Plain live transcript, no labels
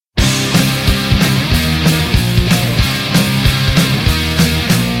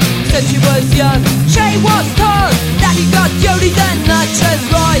when she was young. She was told that he got Jody the nurture's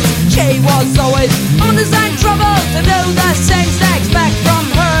right. She was always under and trouble to do the same they expect from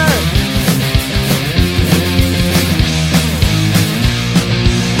her.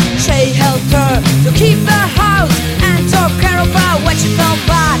 She helped her to keep the house and took care of her when she felt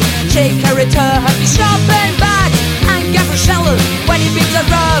bad. She carried her happy shopping bag and gave her shelter when he beat her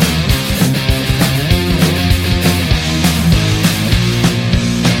up.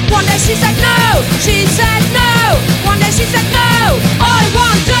 One day she said no, she said no. One day she said no, I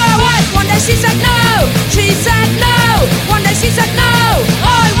won't do it. One day she said no, she said no. One day she said no,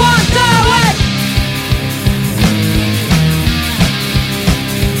 I won't do it.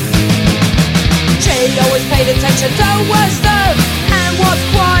 She always paid attention to wisdom and was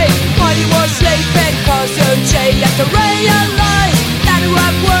quiet while he was sleeping, cause soon she had to realize that he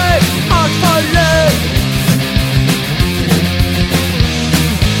had worked hard for love.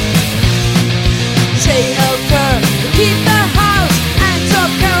 She helped her to keep the house and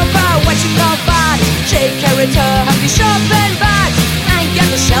took care of her when she felt bad. She carried her happy shopping bag and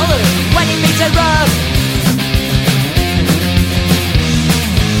gave her shelter when he beat her up.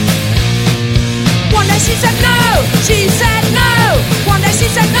 One day she said no, she said no. One day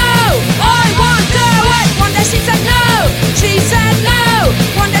she said no, I won't do it. One day she said no, she said no.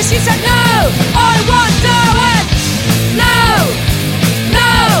 One day she said no, I won't do it. No,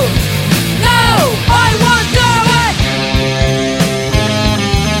 no, no, I won't do it.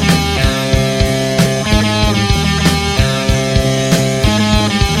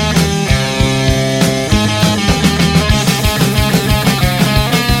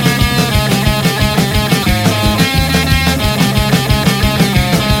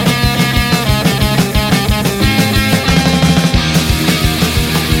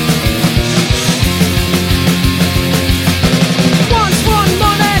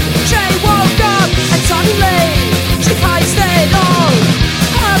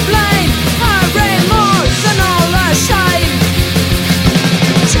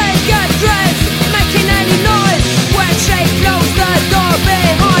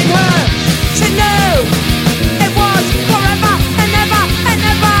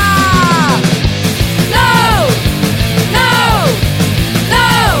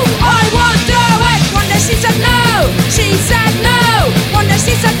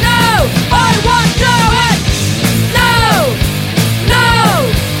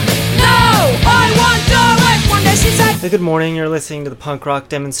 Good morning, you're listening to the punk rock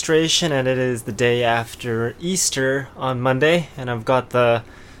demonstration, and it is the day after Easter on Monday, and I've got the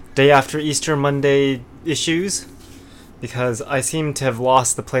day after Easter Monday issues because I seem to have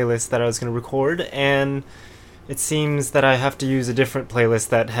lost the playlist that I was going to record, and it seems that I have to use a different playlist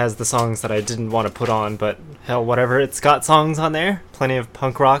that has the songs that I didn't want to put on, but hell, whatever, it's got songs on there, plenty of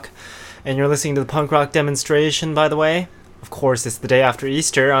punk rock. And you're listening to the punk rock demonstration, by the way. Of course, it's the day after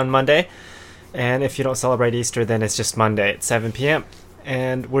Easter on Monday. And if you don't celebrate Easter, then it's just Monday at 7 p.m.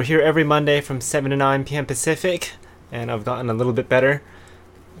 And we're here every Monday from 7 to 9 p.m. Pacific. And I've gotten a little bit better,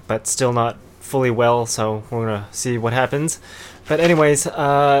 but still not fully well, so we're going to see what happens. But anyways,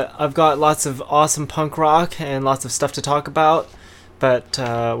 I've got lots of awesome punk rock and lots of stuff to talk about. But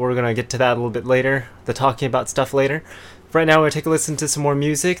we're going to get to that a little bit later, the talking about stuff later. Right now, we're going to take a listen to some more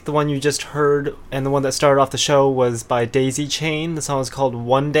music. The one you just heard and the one that started off the show was by Daisy Chain. The song is called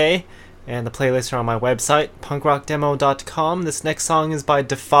One Day. And the playlists are on my website, punkrockdemo.com. This next song is by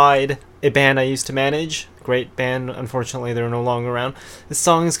Defied, a band I used to manage. Great band, unfortunately they're no longer around. This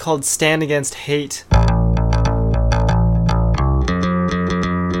song is called Stand Against Hate.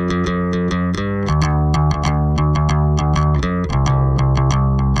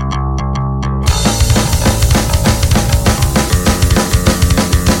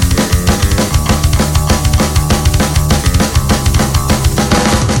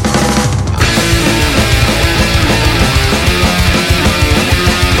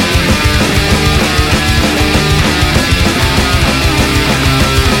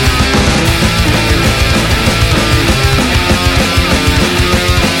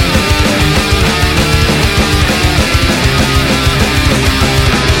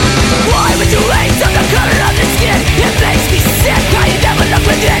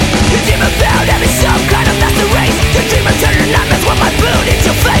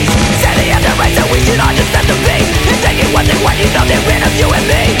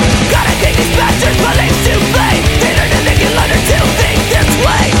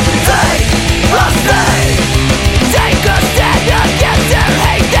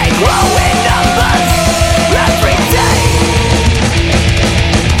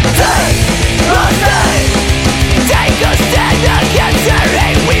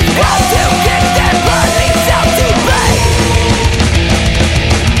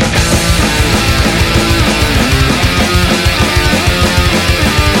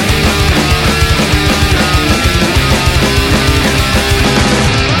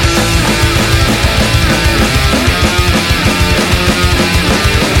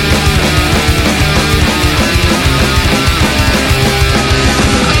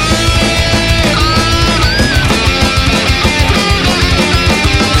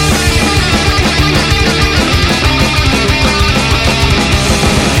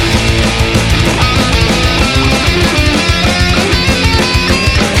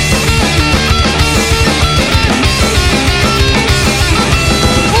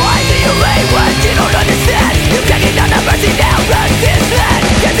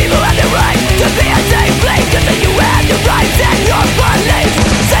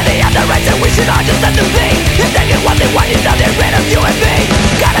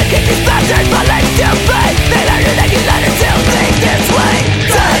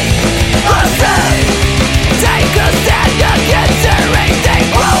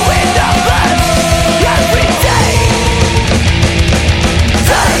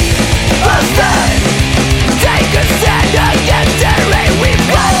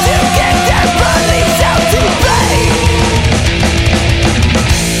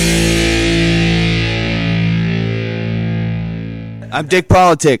 I'm Dick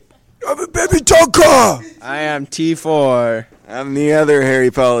Politic. I'm a baby Tonka. I am T4. I'm the other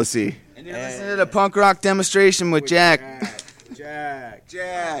Harry Policy. And you're listening to the punk rock demonstration with Jack. Jack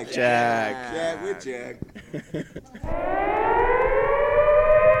with Jack.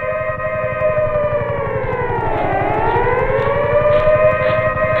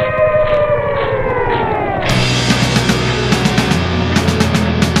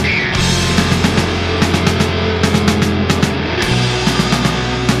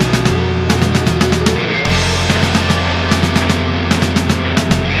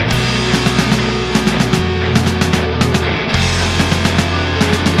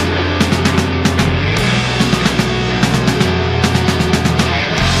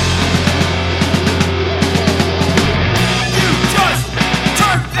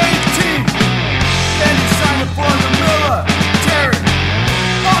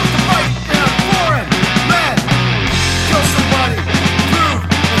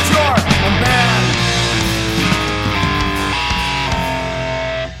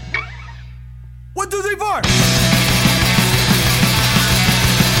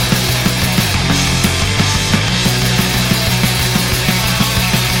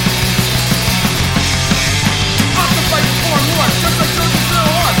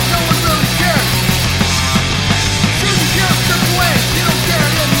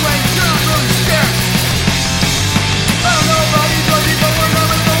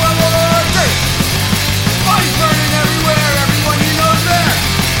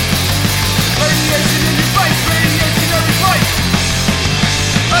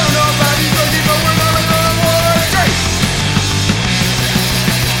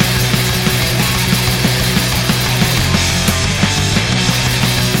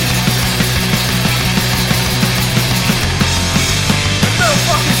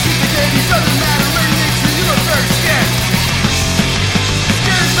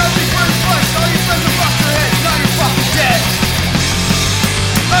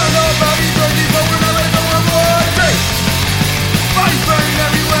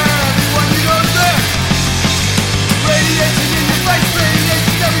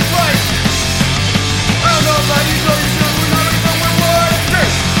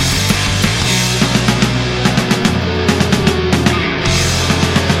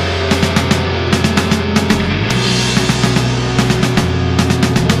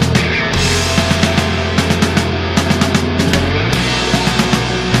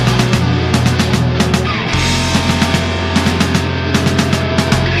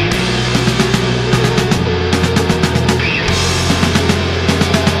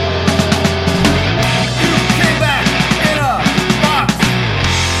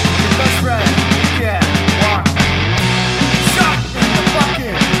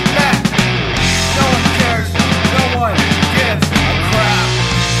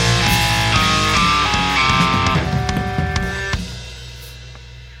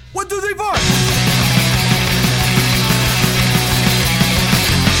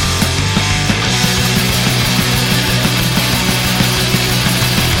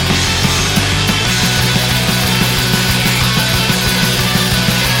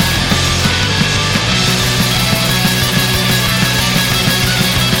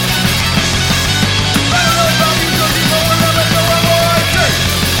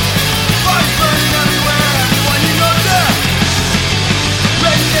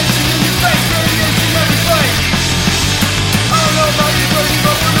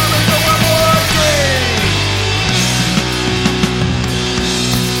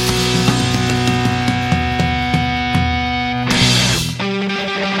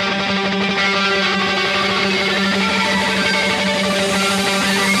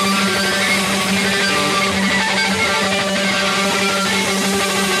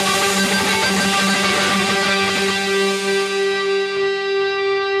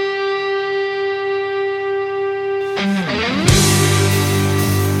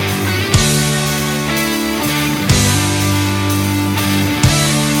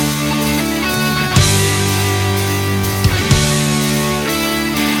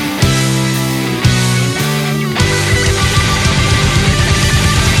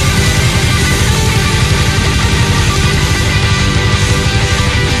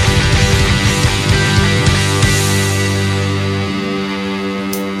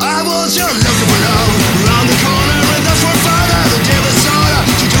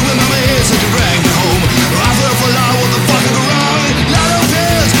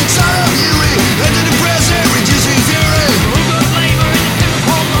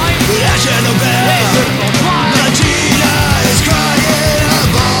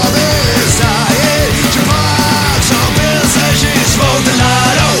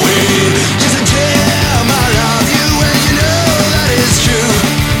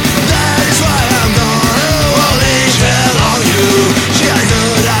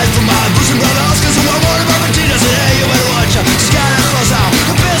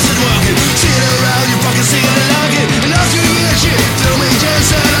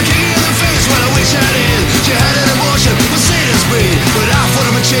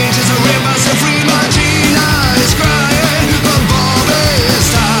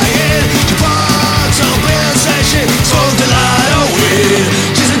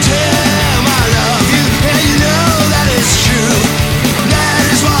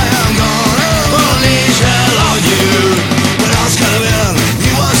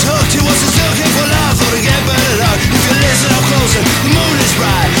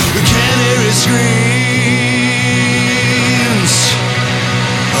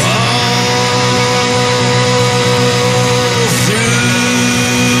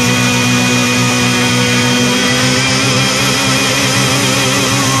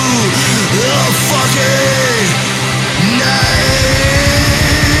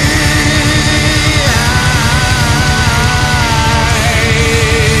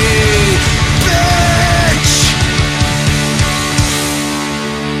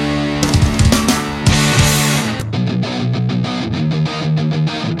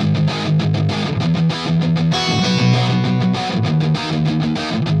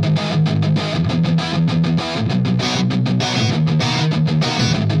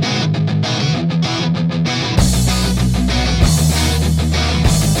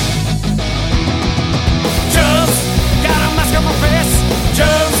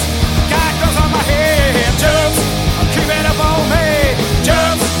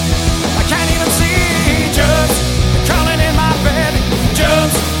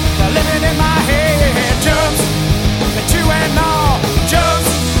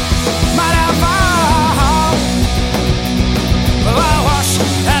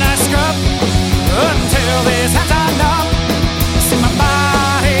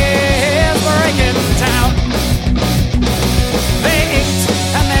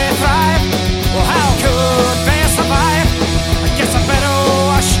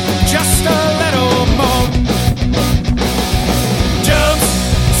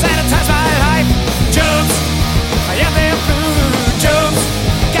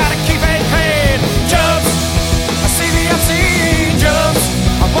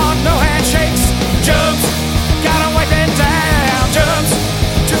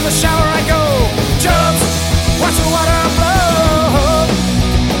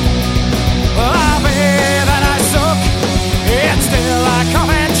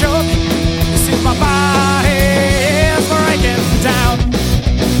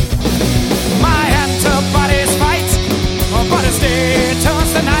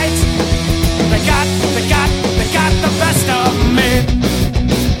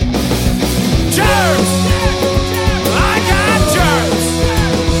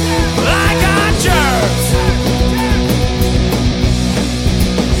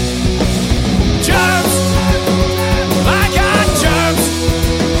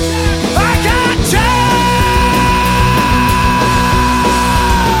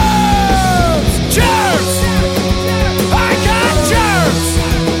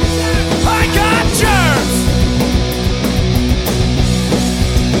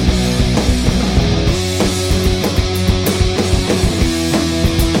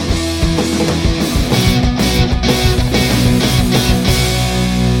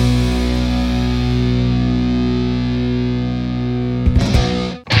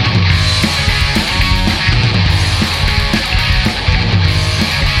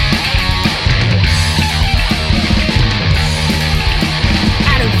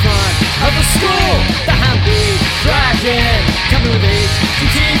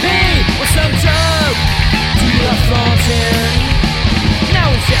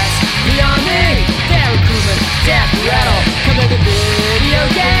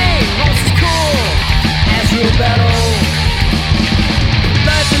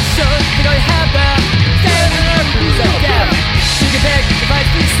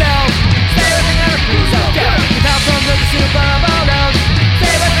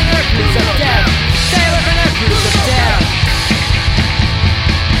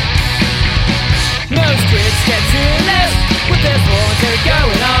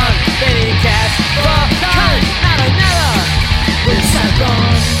 going on. They need cash for college, not another with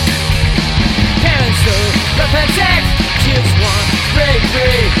Cyclone. Parents who but protect kids want break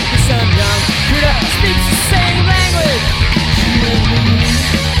free. There's some young Buddha speaks the same language.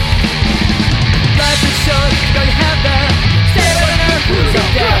 Life is short, don't you have the stay with an earth who's up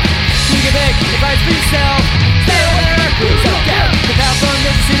death. You can pick the fight for yourself. Stay with an earth who's up death. The path from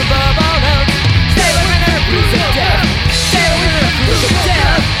this to above all else. Stay with an earth who's up death. Stay with an earth who's up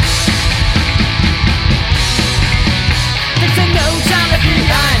death. There's no time left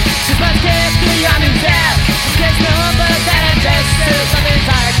behind. Just one step beyond his death. There's no but that injustice of the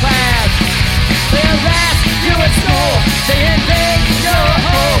entire class. They'll ask you at school. They invade your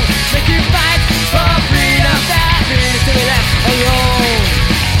home. Make you fight for freedom. That freedom to be left alone.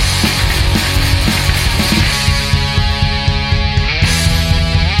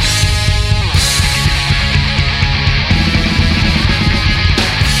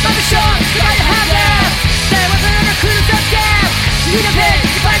 Life is short, you gotta have that. Stay with another cruise of death. You can pick,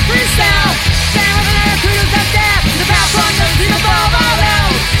 you fight for yourself. Stay with another cruise of death. The path from the sea above all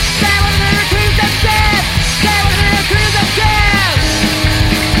else. Stay with another cruise of death. Stay with another cruise of death.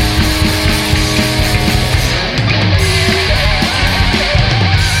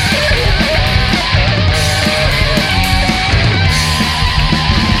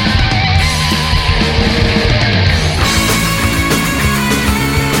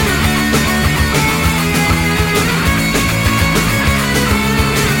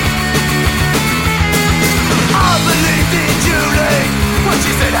 I believed in Julie when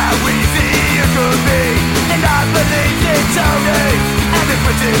she said how easy it could be, and I believed in Tony and the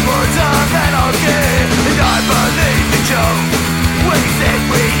printed words of anarchy, and I believed in Joe when he said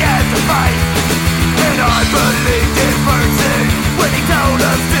we had to fight, and I believed in Percy when he told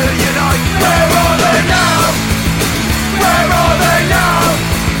us to unite. Where are they now? Where are they now?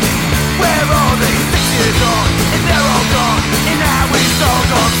 Where are they 6 years on? And they're all gone, and now it's all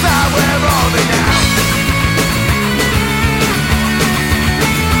gone sour. Where are they now?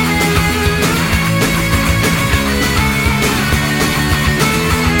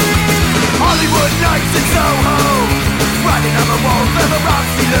 Hollywood nights in Soho, riding on the wall for the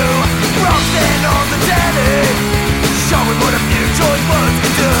Roxy Lou, Roxanne on the telly, showing what a few choice words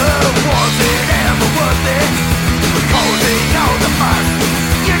can do. Was it ever worth it? Causing all the fuss.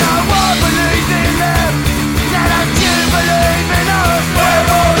 You know I believe in them, now don't you believe in us? Where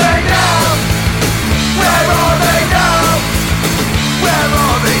are they now? Where are they now? Where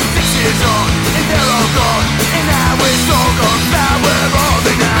are they 6 years on? And they're all gone, and now it's all gone sour. Where are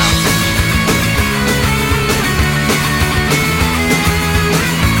they now?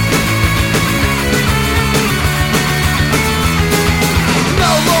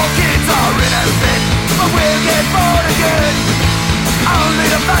 No more kids are innocent, but we'll get born again. Only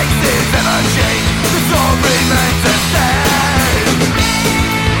the faces ever change, the soul remains the same.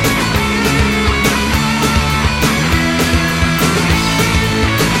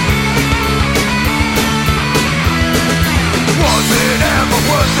 Was it ever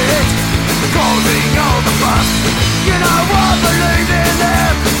worth it? Causing all the fuss. You know I believe in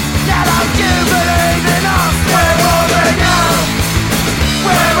them, now don't you believe in us? Where are they now?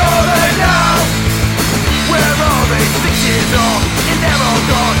 Where are they now? Where are they 6 years on? And they're all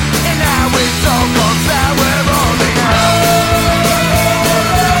gone, and now it's all gone sour. Where are they now? Where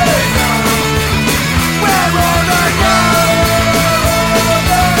are they now? Where are they now?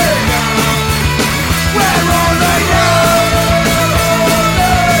 Where are they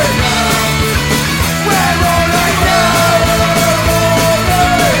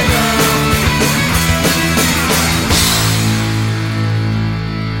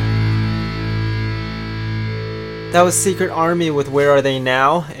That was Secret Army with Where Are They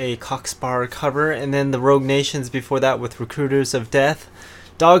Now, a Coxbar cover, and then the Rogue Nations before that with Recruiters of Death,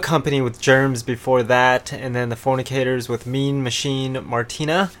 Dog Company with Germs before that, and then the Fornicators with Mean Machine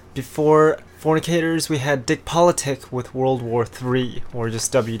Martina. Before Fornicators we had Dick Politic with World War III, or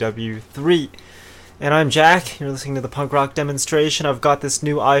just WW3. And I'm Jack, you're listening to the Punk Rock Demonstration. I've got this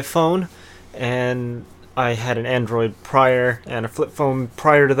new iPhone, and I had an Android prior and a flip phone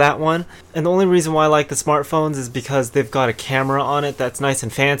prior to that one. And the only reason why I like the smartphones is because they've got a camera on it that's nice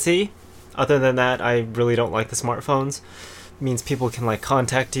and fancy. Other than that, I really don't like the smartphones. It means people can like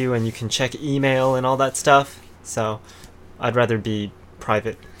contact you and you can check email and all that stuff. So I'd rather be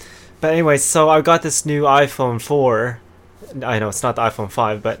private. But anyway, so I got this new iPhone 4. I know it's not the iPhone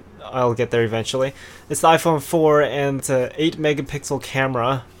 5, but I'll get there eventually. It's the iPhone 4 and it's a 8 megapixel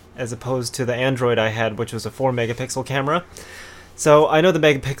camera as opposed to the Android I had, which was a 4 megapixel camera. So I know the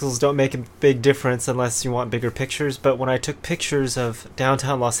megapixels don't make a big difference unless you want bigger pictures, but when I took pictures of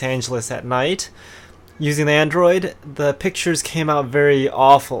downtown Los Angeles at night using the Android, the pictures came out very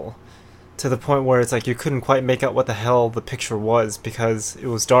awful, to the point where it's like you couldn't quite make out what the hell the picture was because it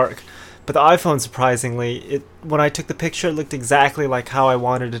was dark. But the iPhone, surprisingly, when I took the picture, it looked exactly like how I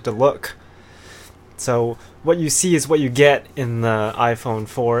wanted it to look. So what you see is what you get in the iPhone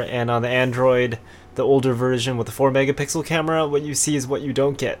 4, and on the Android, the older version with the 4 megapixel camera, what you see is what you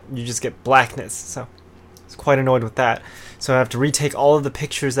don't get. You just get blackness. So I was quite annoyed with that. So I have to retake all of the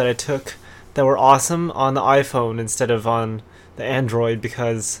pictures that I took that were awesome on the iPhone instead of on the Android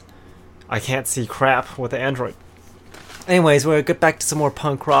because I can't see crap with the Android. Anyways, we'll get back to some more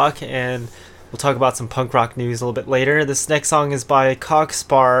punk rock, and we'll talk about some punk rock news a little bit later. This next song is by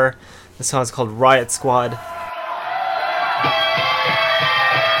Cockspar. The song is called Riot Squad.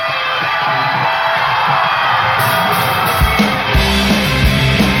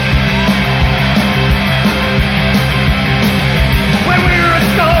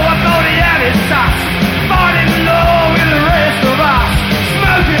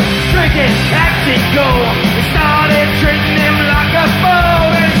 We started treating him like a fool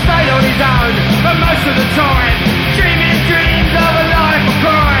and stayed on his own for most of the time, dreaming dreams of a life of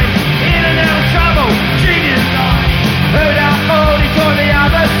crime, in and out of trouble, treated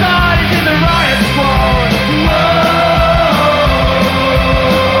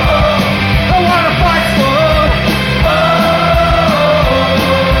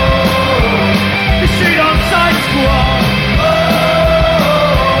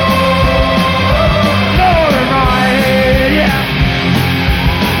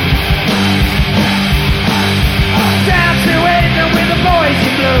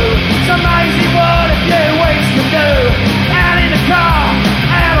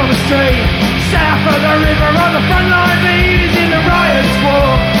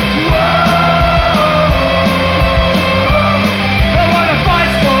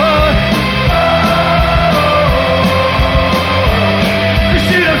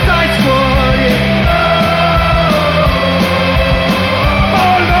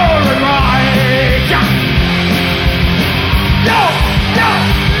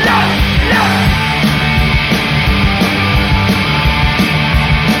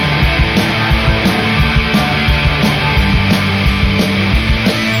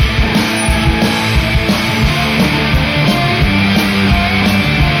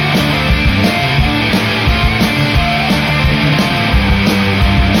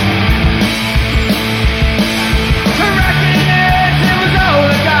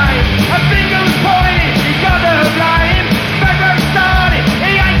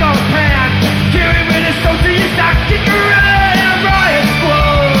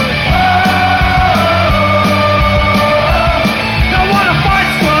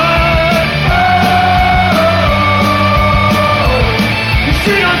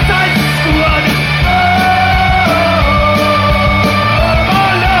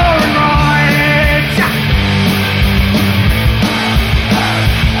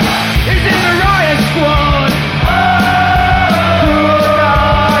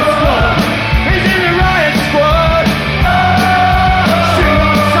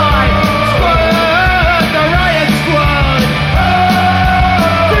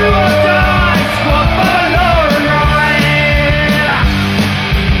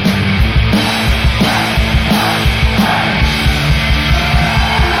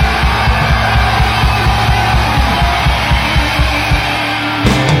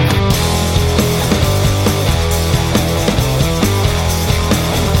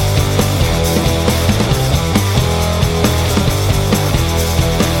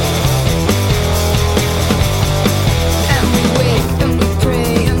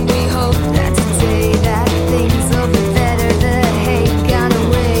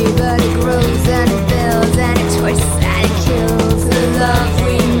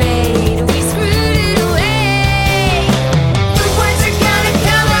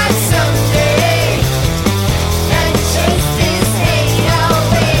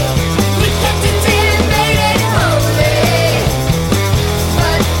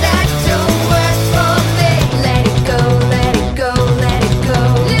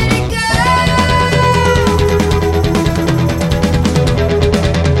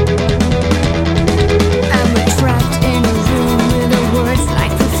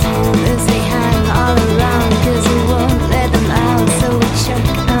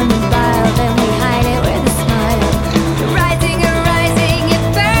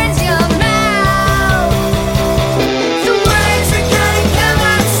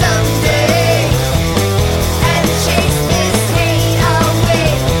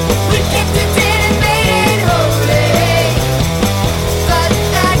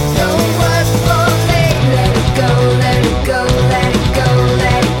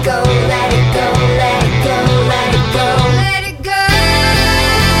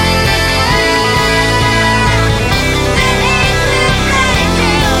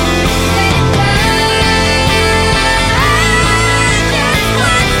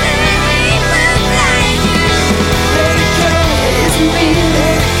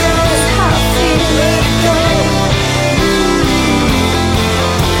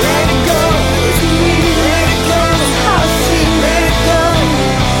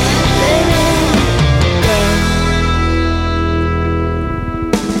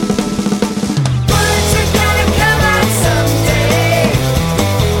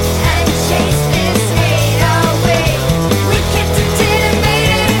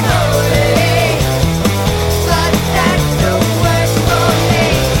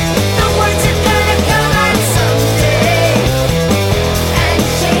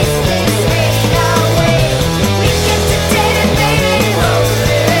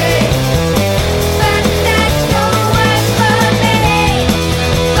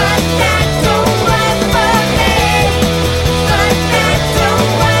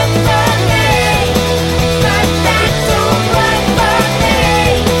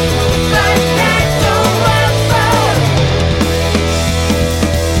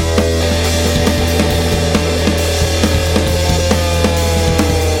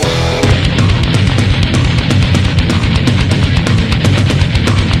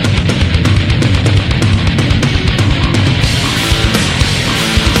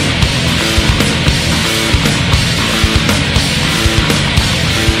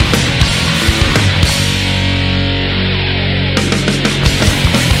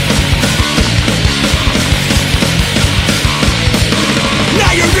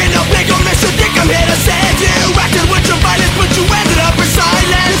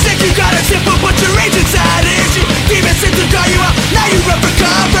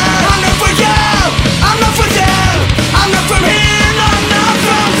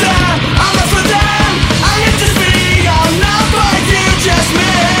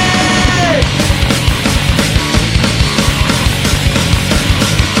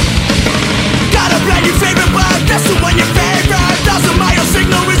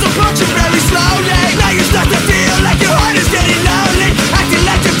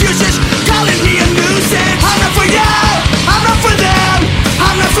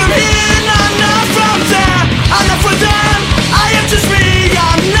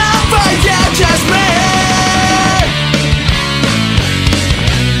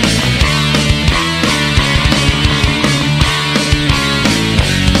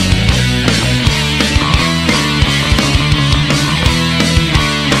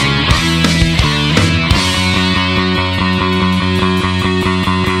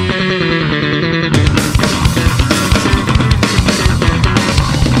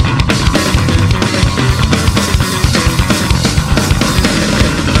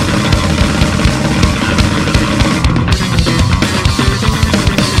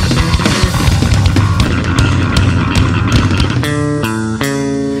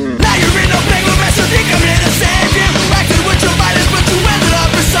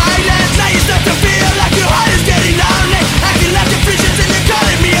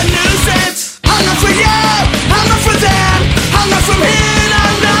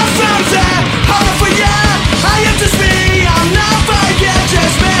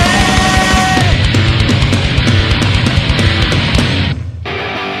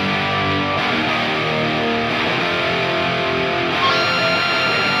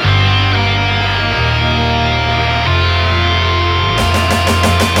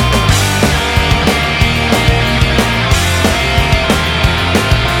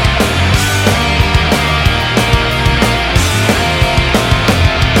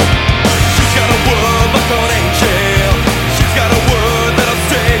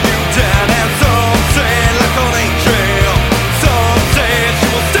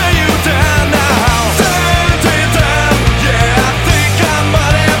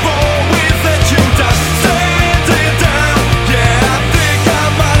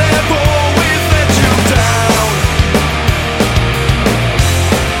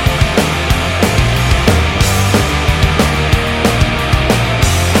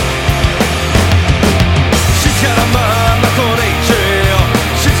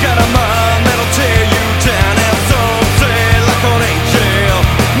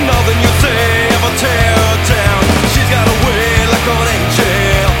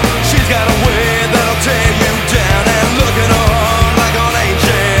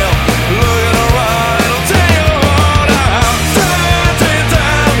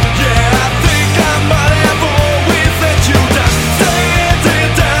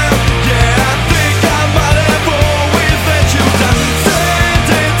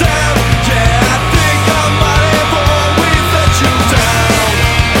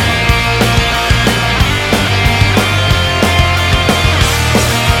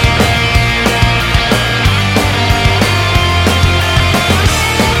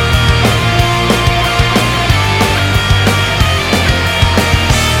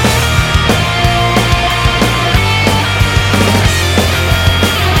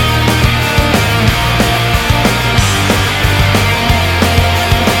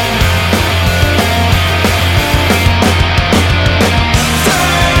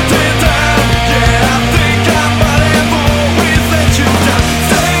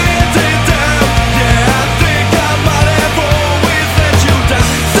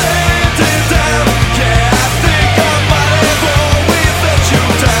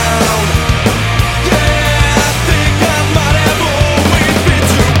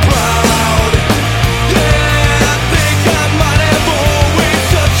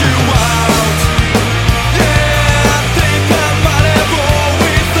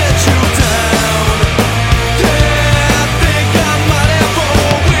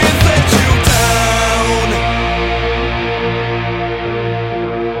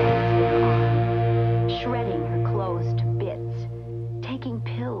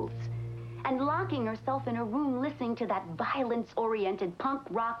pills and locking herself in a room listening to that violence-oriented punk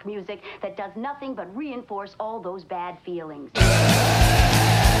rock music that does nothing but reinforce all those bad feelings.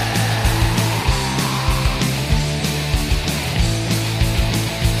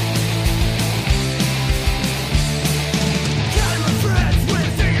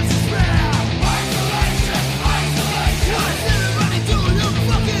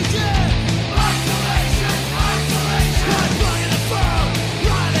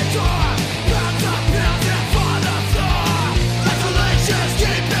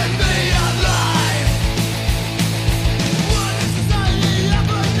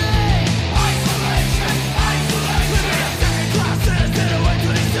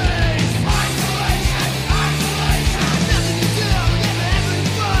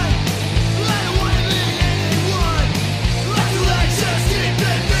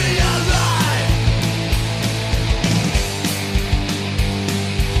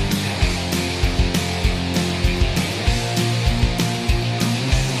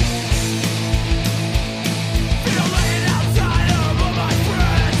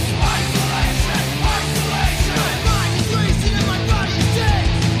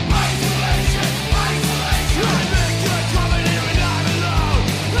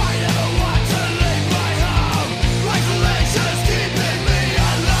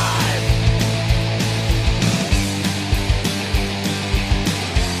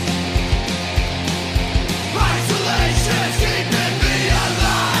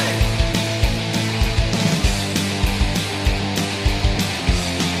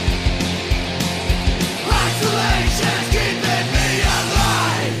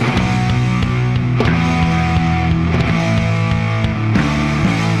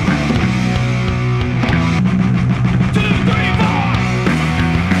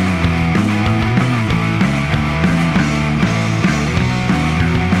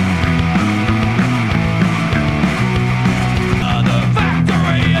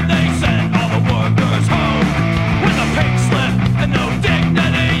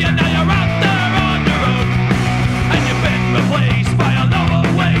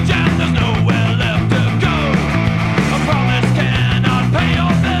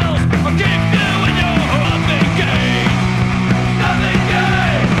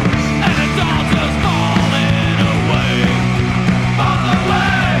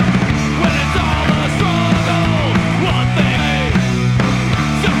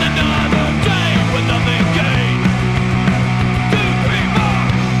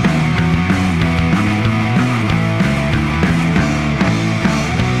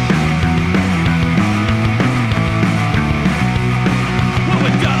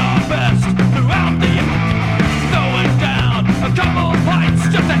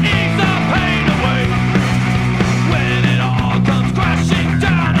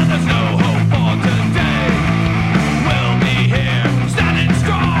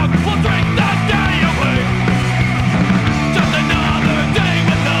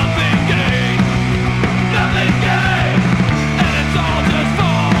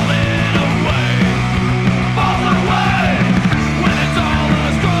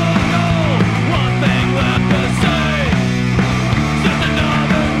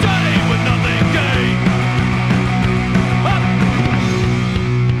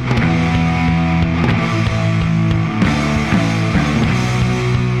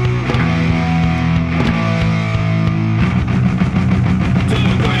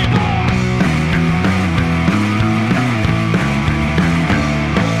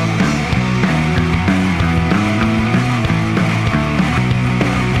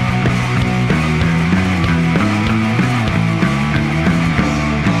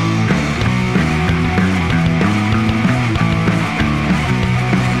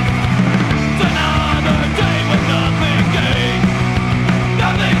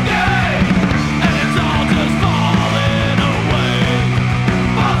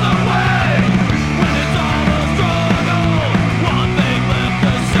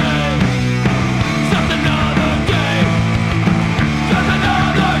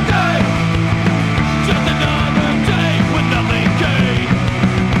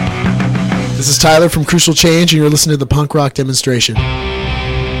 This is Tyler from Crucial Change, and you're listening to the Punk Rock Demonstration.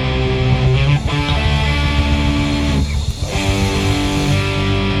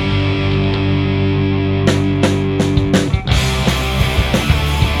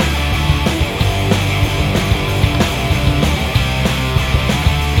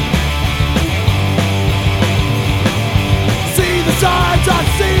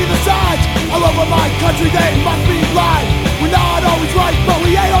 All over my country they must be blind. We're not always right, but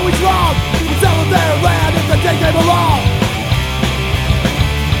we ain't always wrong. We sell their land if the day came along.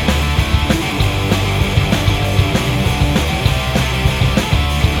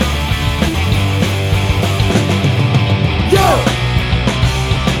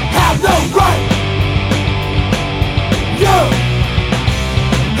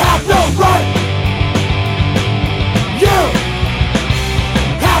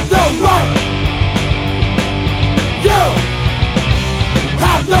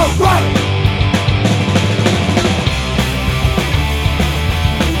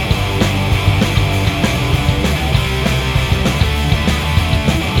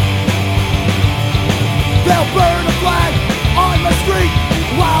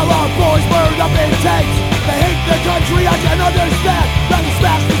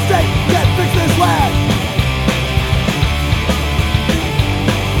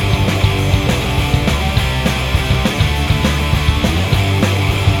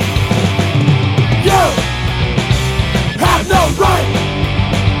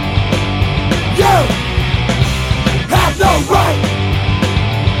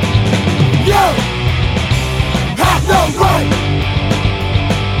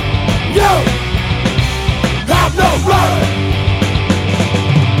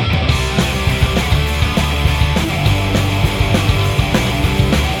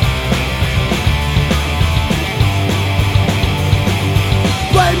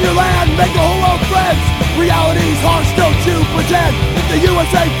 Reality's harsh, don't you pretend. If the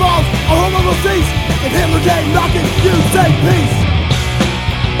USA falls, our home will cease. If Hitler came knocking, you'd say peace.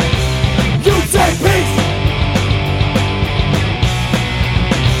 You'd say peace.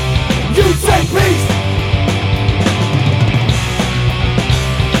 You'd say peace.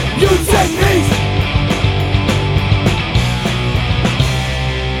 You'd say peace.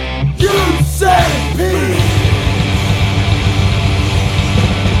 You'd say peace.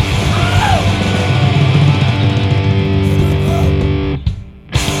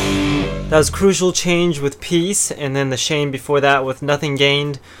 That was Crucial Change with Peace, and then The Shame before that with Nothing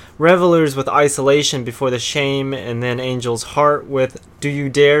Gained, Revelers with Isolation before The Shame, and then Angel's Heart with Do You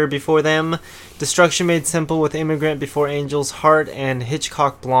Dare before them, Destruction Made Simple with Immigrant before Angel's Heart, and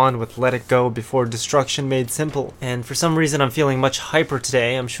Hitchcock Blonde with Let It Go before Destruction Made Simple. And for some reason I'm feeling much hyper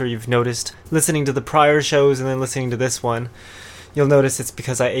today. I'm sure you've noticed, listening to the prior shows and then listening to this one. You'll notice it's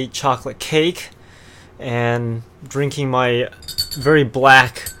because I ate chocolate cake and drinking my very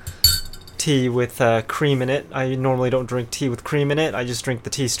black tea with cream in it. I normally don't drink tea with cream in it. I just drink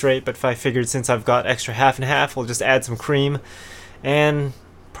the tea straight, but if I figured since I've got extra half and half, I'll just add some cream and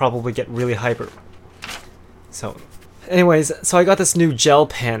probably get really hyper. So anyways, so I got this new gel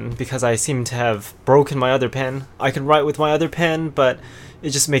pen because I seem to have broken my other pen. I can write with my other pen, but it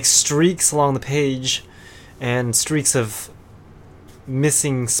just makes streaks along the page and streaks of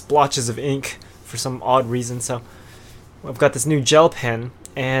missing splotches of ink for some odd reason. So I've got this new gel pen,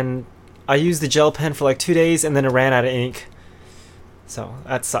 and I used the gel pen for like 2 days and then it ran out of ink. So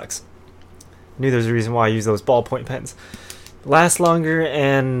that sucks. Knew there was a reason why I use those ballpoint pens. Last longer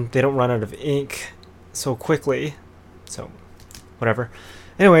and they don't run out of ink so quickly. So whatever.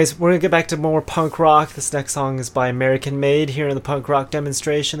 Anyways, we're gonna get back to more punk rock. This next song is by American Made here in the punk rock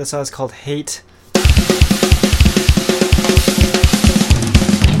demonstration. The song is called Hate.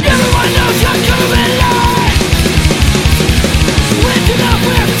 Everyone knows I'm coming alive. Waking up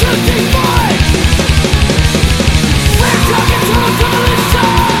with empty mind. We're talking to a girl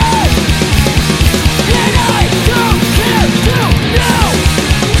inside, and I don't care to know.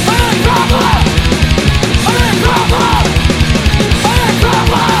 I'm a problem. I'm a problem. I'm a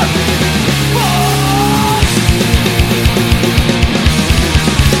problem.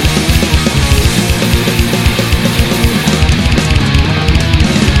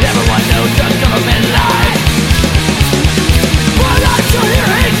 Everyone knows I'm government lies. But I'm still here,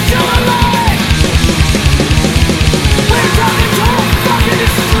 hate still alive. We're talking total fucking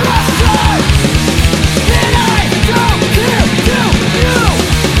destruction, and I don't care to you.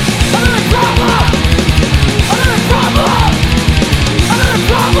 I'm in a problem. I'm in a problem. I'm in a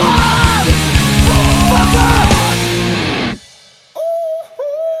problem. Fucker.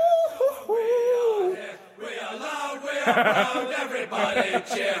 We are loud, we are proud, everybody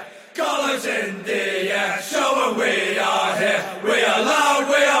cheer. Colors in the air, showing we are here. We are loud,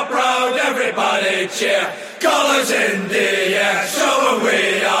 we are proud, everybody cheer. Colors in the air, showing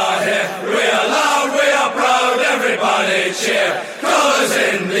we are here. We are loud, we are proud, everybody cheer. Colors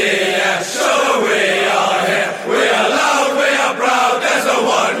in the air, showing we are here. We are loud, we are proud, there's no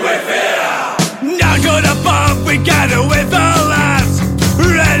one we fear. Down to the pub, we gather with our lads,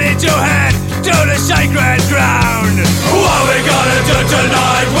 ready to head to the sacred ground. What we gonna do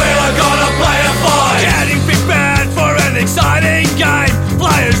tonight? We are gonna play a fight. Getting prepared for an exciting game.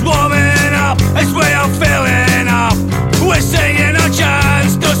 Players warming up as we are filling up. We're singing our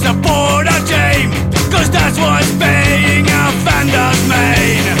chants to support our team, cause that's what's being our fandoms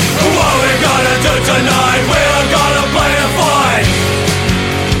main. What we gonna do tonight? We are gonna play a fight.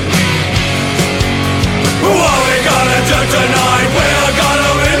 What we gonna do tonight? We are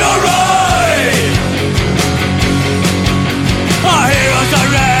gonna win a ride. Our heroes are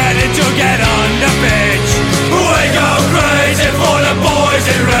ready to get on the pitch. We go crazy for the boys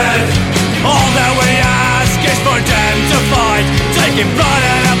in red. All that we ask is for them to fight, taking pride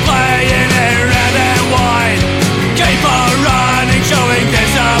in our playing in red and white. Keep on running, showing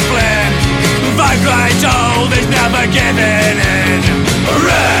discipline. Fight right old is never giving in.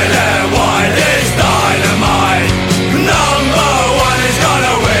 Red and white is dynamite. Number one is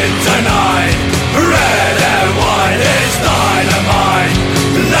gonna win tonight. Red and white is dynamite.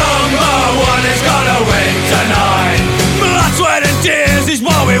 Number one is gonna win tonight. Blood, sweat and tears is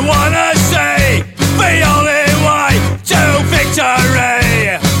what we wanna see. The only way to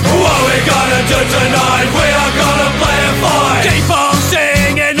victory. What we gonna do tonight? We are gonna play a fight. Keep on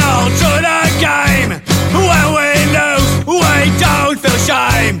singing all through the game. When we lose, we don't feel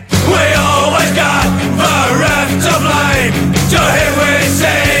shame. We always got the ref to blame. To him we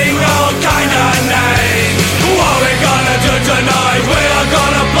sing all kind of names. What we gonna do tonight? We are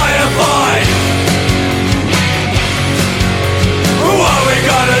gonna play a fight.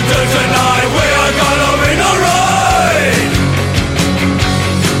 do tonight? We are gonna win alright.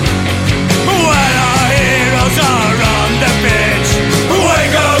 When our heroes are on the pitch, we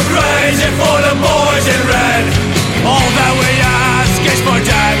go crazy for the boys in red. All that we ask is for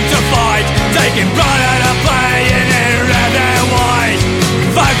them to fight, taking pride in the playing in red and white.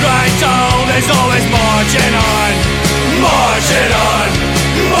 The great soul is always marching on, marching on,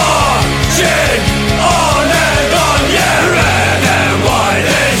 marching on and on. Yeah, red and white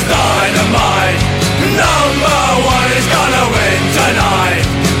is dynamite. Number one is gonna win tonight.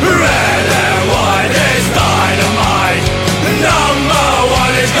 Red and white is dynamite. Number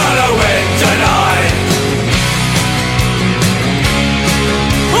one is gonna win tonight.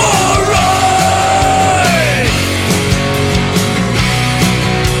 Alright!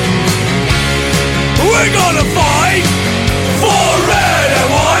 We're gonna fight for red and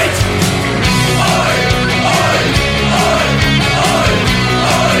white.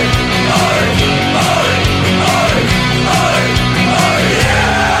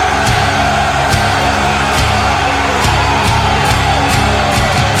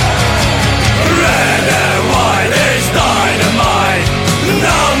 Red and white is dynamite.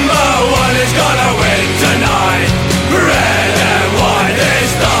 Number one is gonna win tonight. Red and white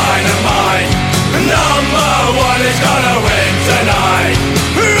is dynamite. Number one is gonna win tonight.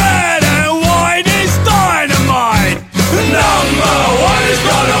 Red and white is dynamite. Number one is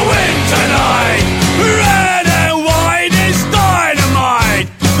gonna win tonight. Red and white is dynamite.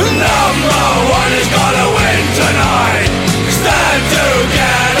 Number one is gonna win tonight. Stand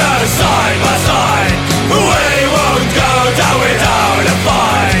together side by side. We won't go down without a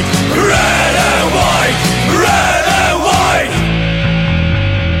fight. Red and white, red and white.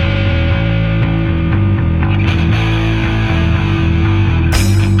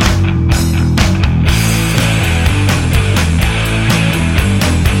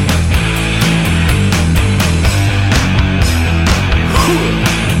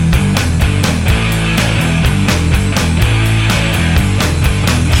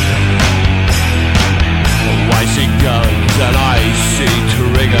 I see guns and I see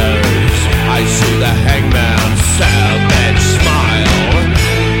triggers. I see the hangman savage smile.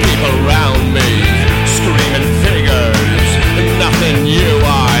 People around me screaming figures. Nothing new,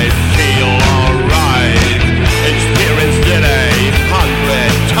 I feel alright. Experienced it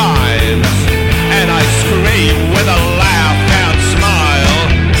 100 times, and I scream with a laugh and smile.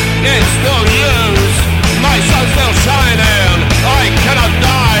 It's no use, my sun's still shining. I cannot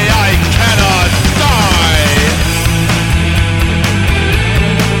die, I cannot die.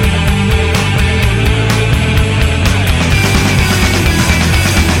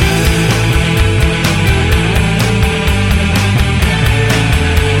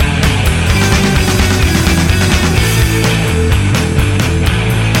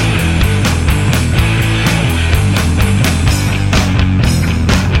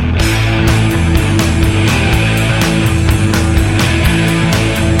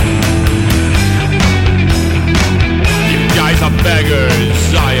 Beggars,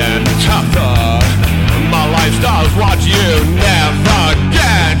 I am tougher. My lifestyle's what you never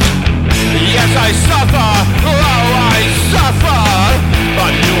get. Yes, I suffer, oh, I suffer.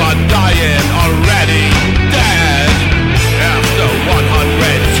 But you are dying already, dead. After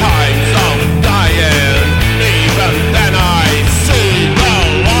 100 times of dying, even then I see the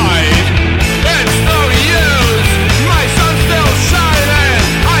light. It's no use, my sun's still shining.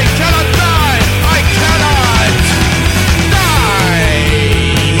 I cannot die, I cannot die.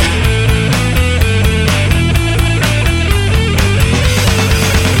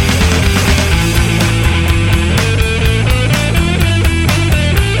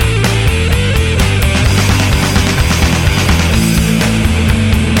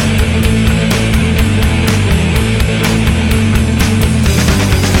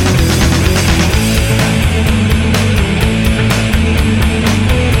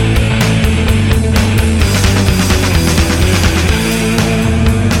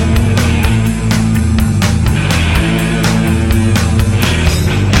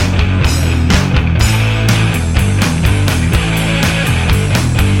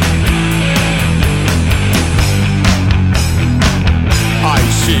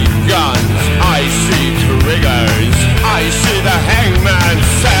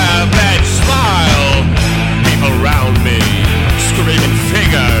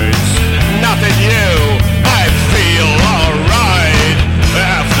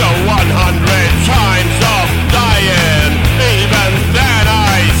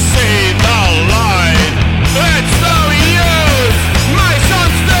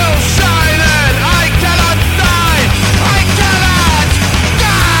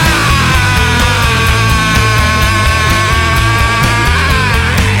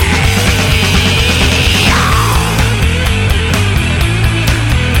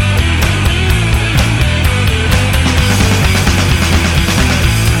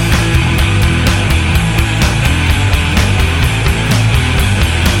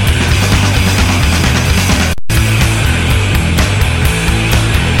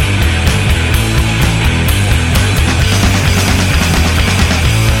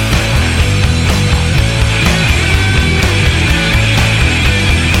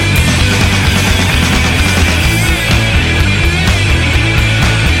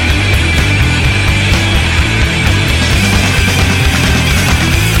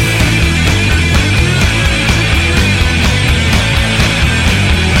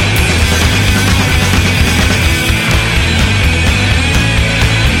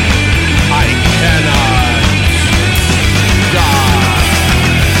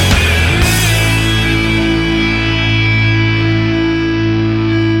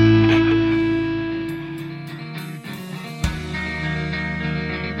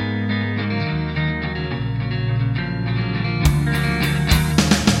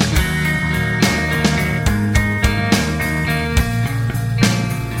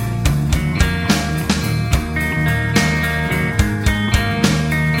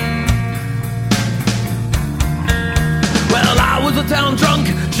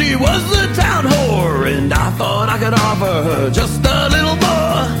 She was the town whore, and I thought I could offer her just a little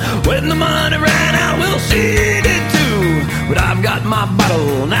more. When the money ran out, well, she did too. But I've got my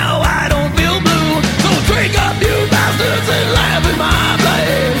bottle, now I don't feel blue. So drink up, you bastards, and laugh at my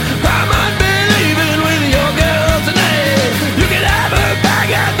blade. I might be leaving with your girl tonight. You can have her back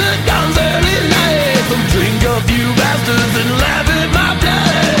at the Don's early night. So drink up, you bastards, and laugh at my blade.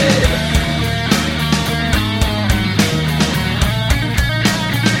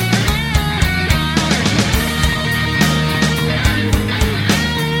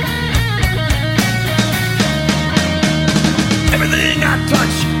 Everything I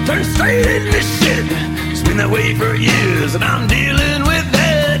touch turns straight into shit. It's been that way for years, and I'm dealing with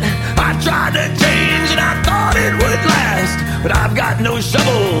that. I tried to change, and I thought it would last, but I've got no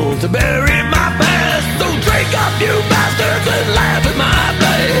shovel to bury my past. So drink up, you bastards, and laugh at my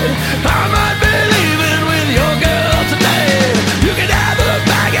blade. I might be leaving with your girl today. You can have her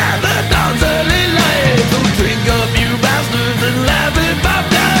back at the Don's early light. So drink up, you bastards, and laugh at my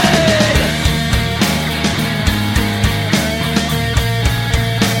blade.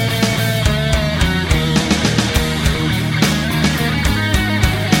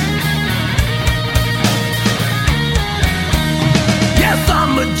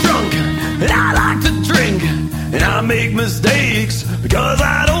 I'm a drunk, and I like to drink, and I make mistakes because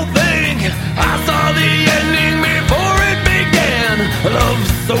I don't think I saw the ending before it began. A love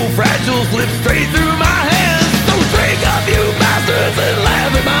so fragile slipped straight through my hands. So drink up, you bastards, and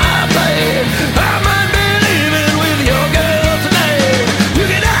laugh at my blade. I might be leaving with your girl tonight. You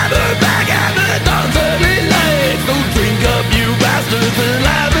can have her back at the Don's early light. So drink up, you bastards, and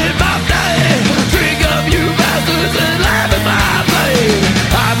laugh at my blade. Drink up, you bastards, and laugh at my blade.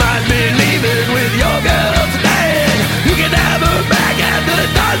 I might be leaving with your girl tonight. You can have her back at the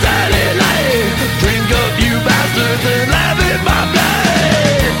Don's early light. Drink up, you bastards, and laugh at my blade.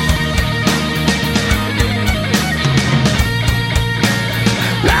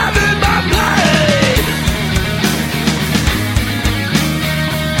 Laugh at my blade.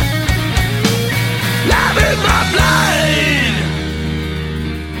 Laugh at my blade.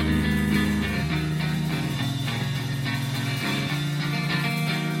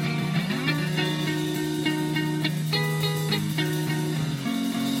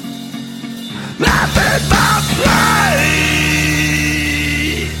 Laugh at my blade.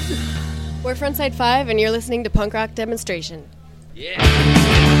 We're Frontside 5, and you're listening to Punk Rock Demonstration.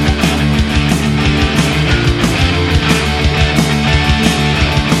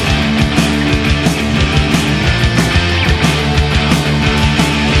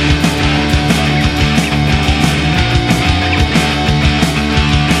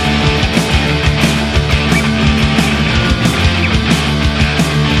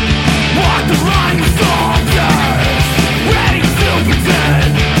 Walk the line, soldiers, ready to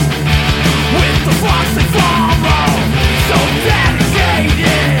pretend. With the flocks that follow, so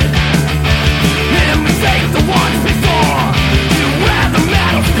dedicated.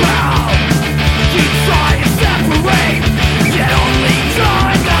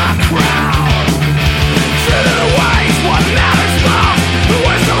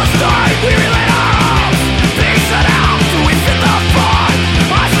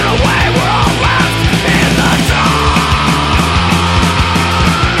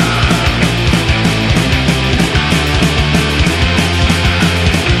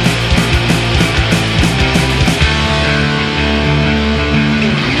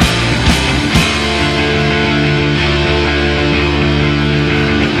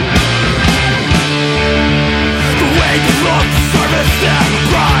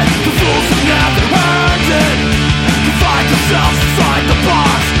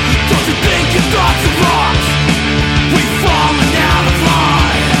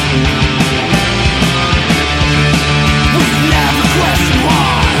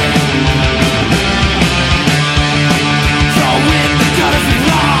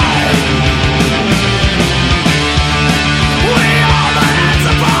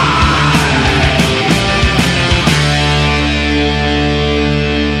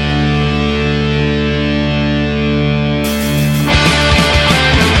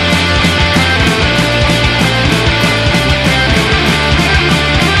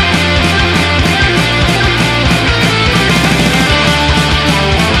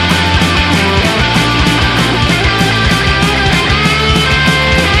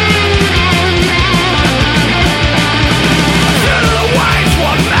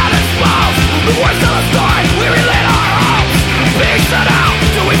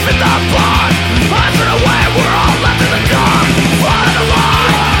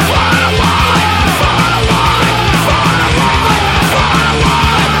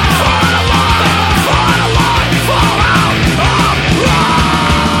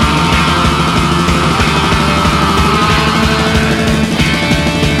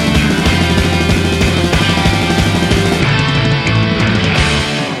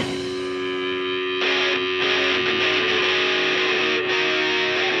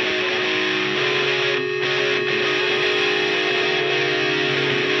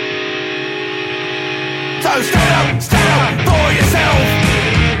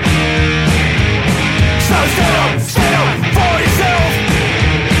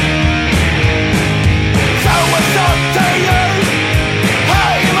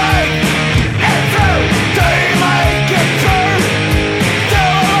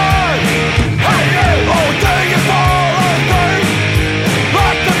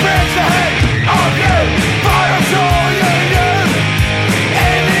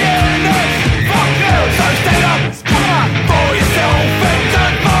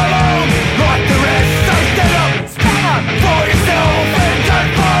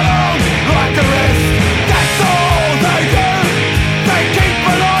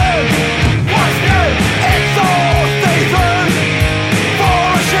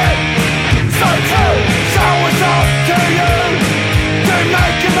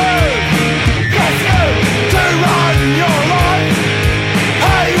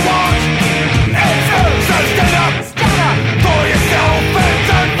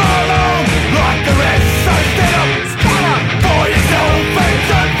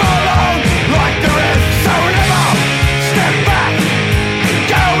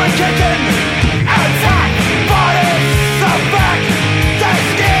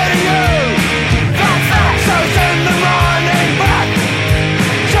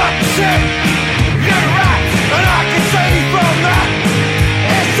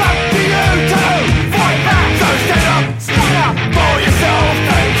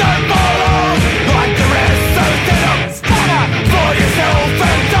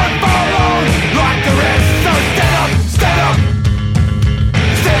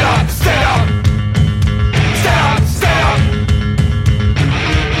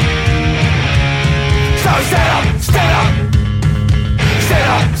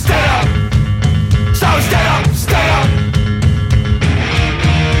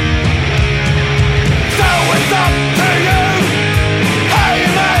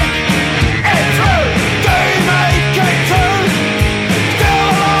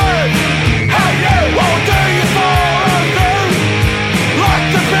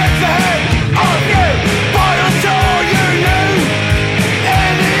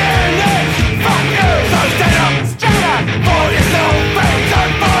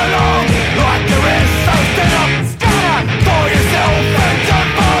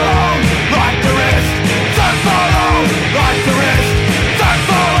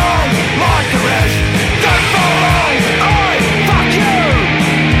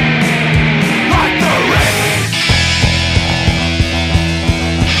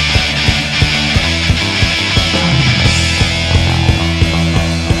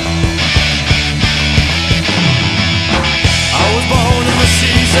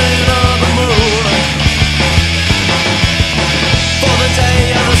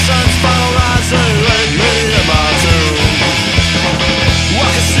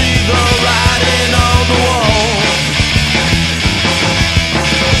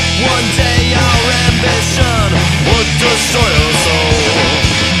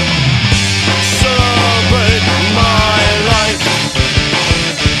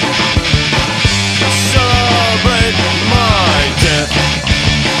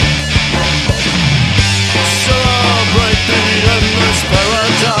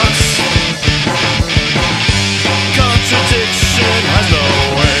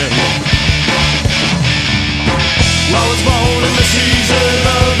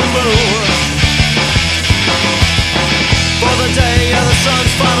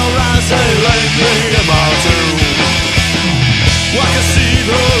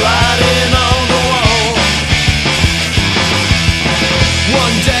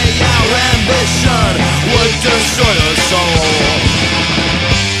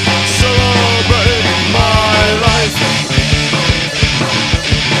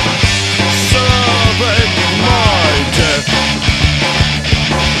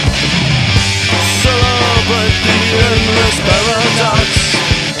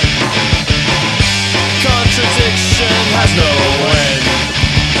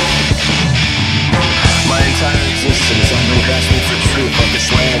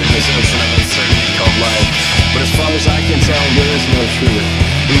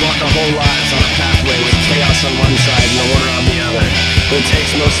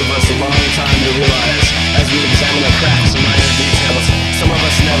 most of us a long time to realize. As we examine the cracks and minor details, some of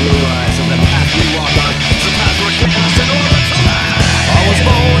us never realize that the path we walk on is a path where chaos in order to lie. I was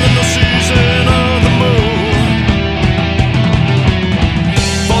born in the season of the moon.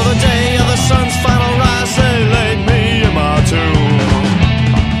 For the day of the sun's final rise, they laid me in my tomb.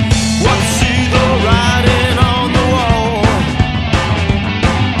 What see the writing on the wall?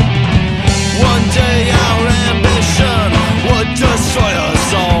 One day our ambition would destroy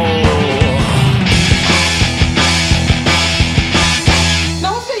us all.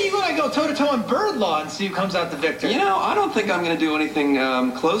 Now let's say you and I go toe-to-toe on Bird Law and see who comes out the victor. You know, I don't think I'm going to do anything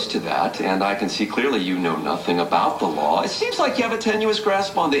close to that, and I can see clearly you know nothing about the law. It seems like you have a tenuous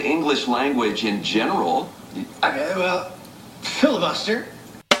grasp on the English language in general. Okay, well, filibuster.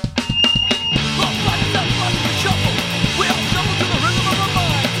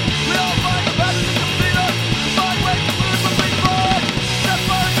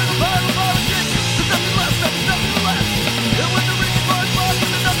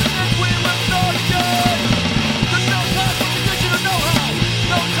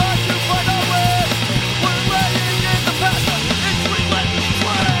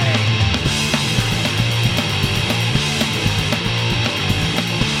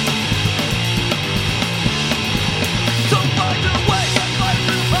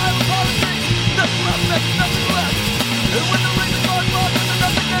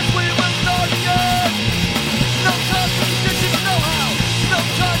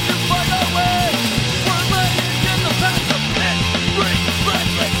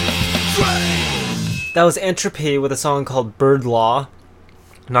 That was Entropy with a song called Bird Law.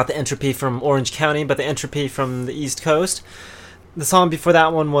 Not the Entropy from Orange County, but the Entropy from the East Coast. The song before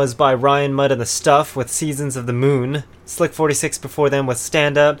that one was by Ryan Mudd and the Stuff with Seasons of the Moon. Slick 46 before them with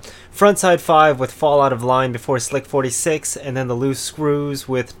Stand Up. Frontside 5 with Fall Out of Line before Slick 46. And then the Loose Screws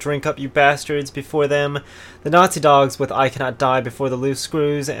with Drink Up You Bastards before them. The Nazi Dogs with I Cannot Die before the Loose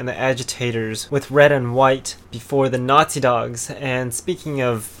Screws. And the Agitators with Red and White before the Nazi Dogs. And speaking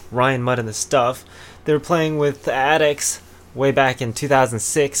of Ryan Mudd and the Stuff, they were playing with the Addicts way back in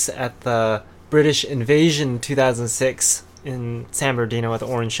 2006 at the British Invasion 2006 in San Bernardino at the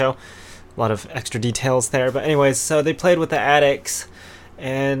Orange Show. A lot of extra details there. But anyways, so they played with the Addicts,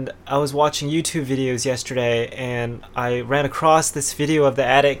 and I was watching YouTube videos yesterday, and I ran across this video of the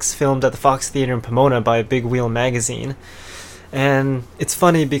Addicts filmed at the Fox Theater in Pomona by Big Wheel Magazine. And it's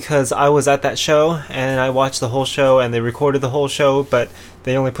funny because I was at that show, and I watched the whole show, and they recorded the whole show, but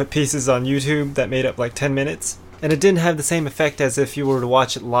they only put pieces on YouTube that made up like 10 minutes. And it didn't have the same effect as if you were to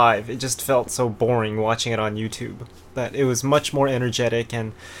watch it live. It just felt so boring watching it on YouTube. But it was much more energetic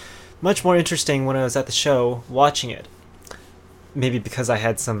and much more interesting when I was at the show watching it. Maybe because I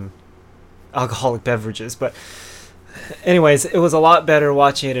had some alcoholic beverages, but anyways, it was a lot better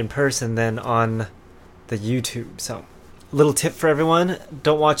watching it in person than on the YouTube. So, little tip for everyone,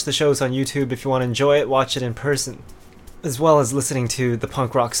 don't watch the shows on YouTube. If you want to enjoy it, watch it in person. As well as listening to the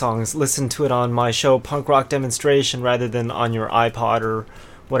punk rock songs, listen to it on my show, Punk Rock Demonstration, rather than on your iPod or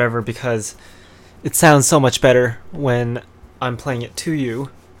whatever, because it sounds so much better when I'm playing it to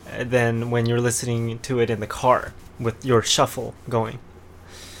you than when you're listening to it in the car with your shuffle going.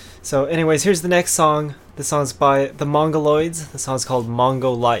 So anyways, here's the next song. The song's by the Mongoloids. The song's called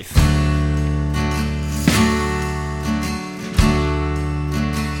Mongo Life.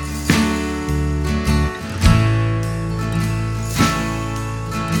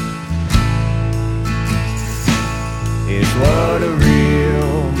 It's what a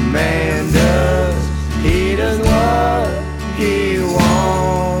real man does. He does what he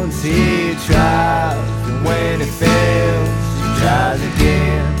wants. He tries, and when it fails, he tries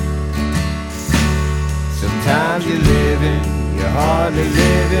again. Sometimes you're living, you're hardly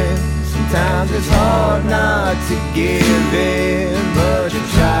living. Sometimes it's hard not to give in, but you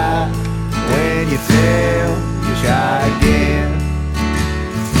try. When you fail, you try again.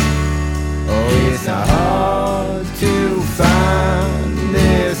 Oh, it's not hard to find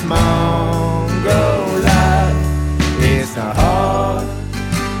this Mongo life. It's not hard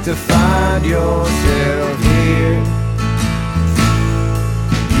to find yourself here.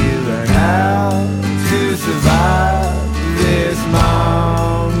 You learn how to survive this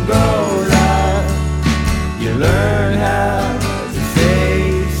Mongo life. You learn how to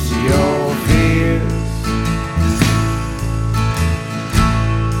face your fears.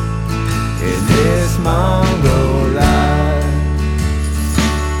 In this Mongo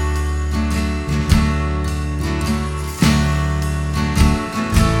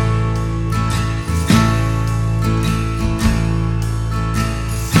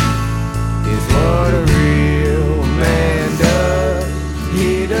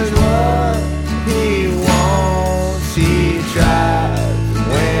does what he wants, he tries.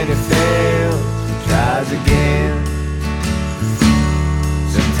 When he fails, he tries again.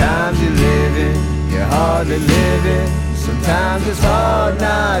 Sometimes you're living, you're hardly living. Sometimes it's hard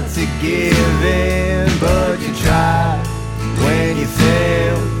not to give in, but you try. When you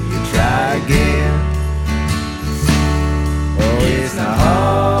fail, you try again. Oh, it's not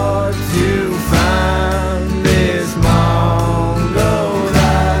hard to find this Mongol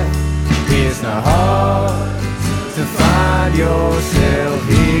life. It's not hard to find yourself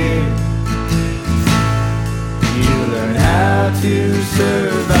here. You learn how to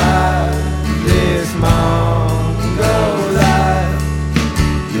survive this Mongol life.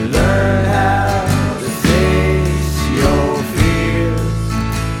 You learn how to face your fears.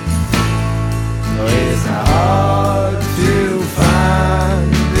 Oh, it's not hard to find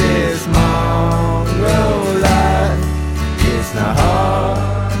this Mongol life. It's not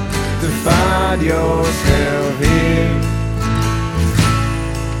hard to find yourself here.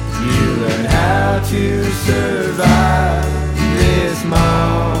 You learn how to survive this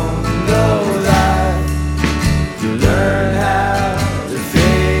Mongol life. You learn how to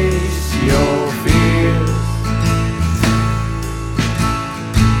face your fears.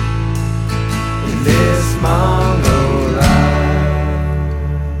 In this Mongol life.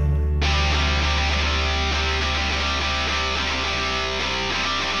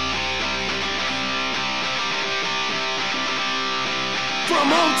 From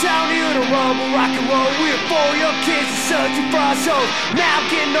hometown here to rumble, rock and roll, we're for your kids and searching for our souls. Now I'm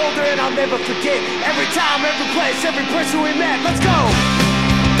getting older and I'll never forget. Every time, every place, every person we met. Let's go!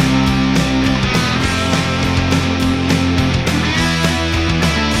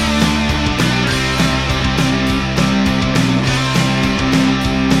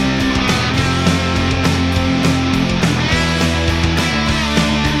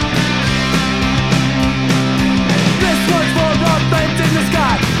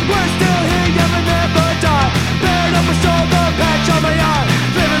 We're still here, young and never die. Bearing up a shoulder patch on my arm.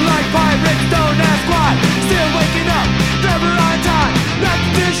 Living like pirates, don't ask why. Still waking up, never on time.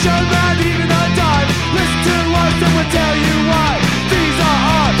 Nothing to show, not even a dime. Listen to us and we'll tell you why. These are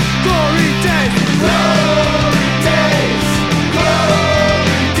our glory days. Glory days,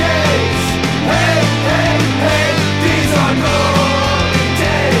 glory days. Hey, hey, hey, these are glory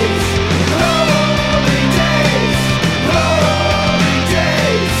days. Glory days, glory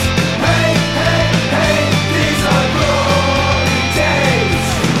days. Hey, hey, hey, these are glory days.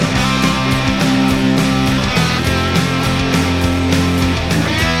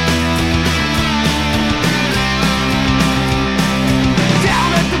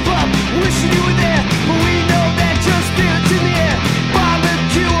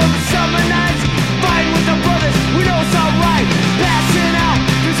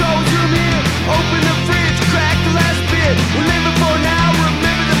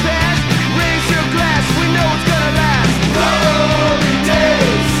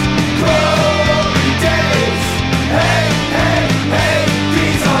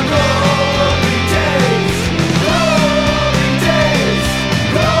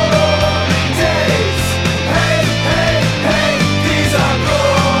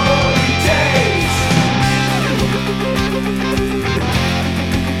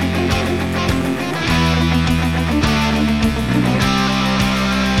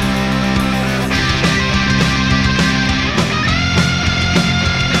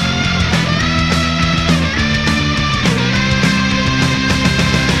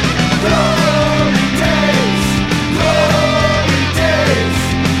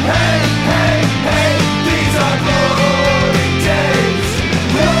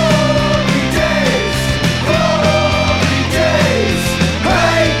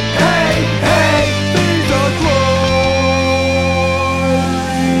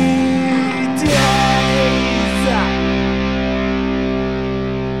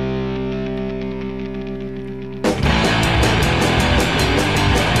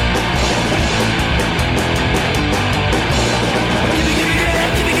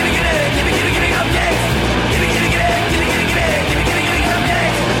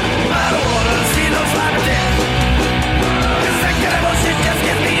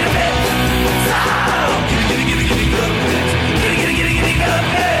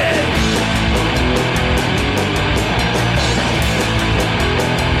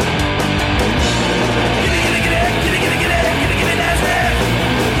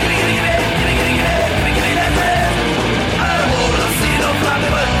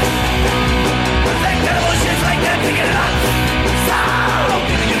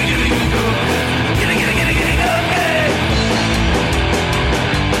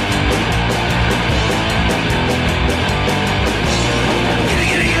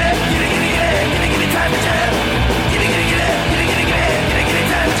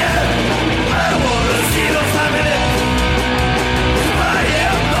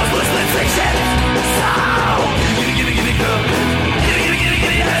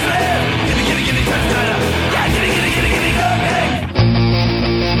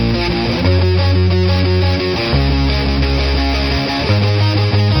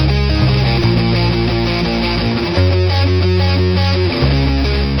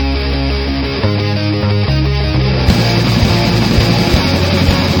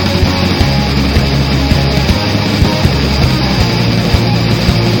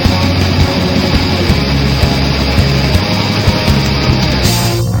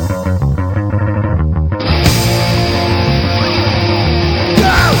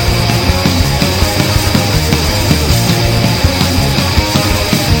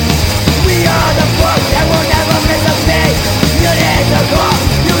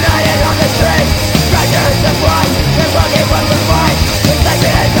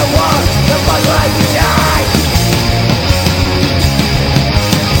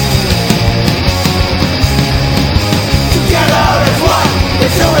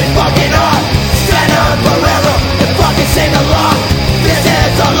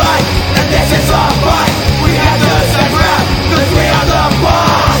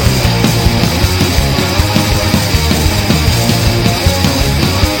 one.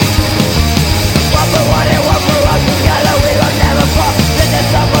 One for one and one for us, together we will never fall. This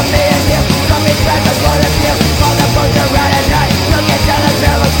is all for me and you, from each breath as well as you. All the folks around at night, look at the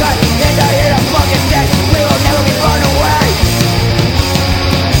travel sky. In the heat of fucking death, we will never be blown away.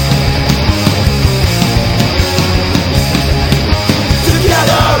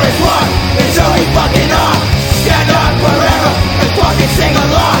 Together as one, until we fucking are. Stand up forever and fucking sing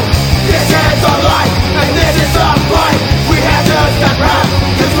along. This is our life and this is our fight. We have to stand proud,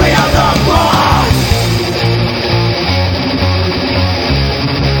 cause we are the boss.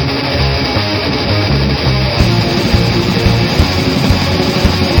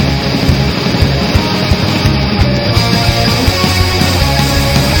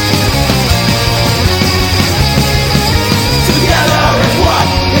 Together as one,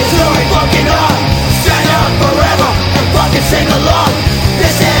 until we fucking are. Stand up forever and fucking sing along.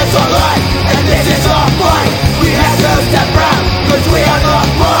 This is our life and this is our fight. We have to stand proud, cause we are the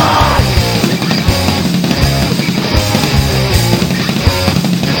boss.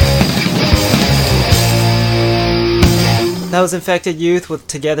 That was Infected Youth with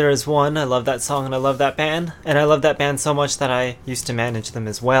Together as One. I love that song and I love that band. And I love that band so much that I used to manage them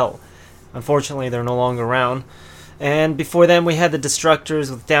as well. Unfortunately, they're no longer around. And before them, we had the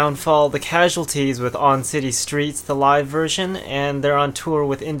Destructors with Downfall, the Casualties with On City Streets, the live version, and they're on tour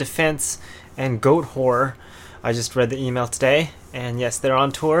with In Defense and Goat Horror. I just read the email today, and yes, they're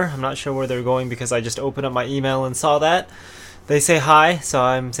on tour. I'm not sure where they're going because I just opened up my email and saw that. They say hi, so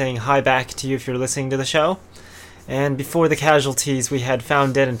I'm saying hi back to you if you're listening to the show. And before the Casualties, we had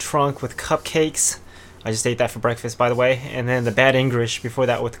Found Dead and Trunk with Cupcakes. I just ate that for breakfast, by the way. And then the Bad English before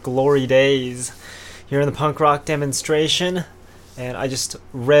that with Glory Days. Here in the punk rock demonstration. And I just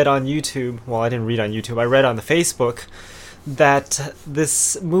read on YouTube, well, I didn't read on YouTube, I read on the Facebook that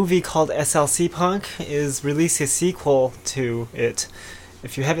this movie called SLC Punk is releasing a sequel to it.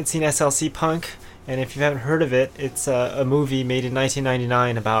 If you haven't seen SLC Punk, and if you haven't heard of it, it's a movie made in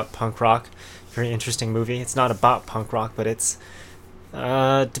 1999 about punk rock. Very interesting movie. It's not about punk rock, but it's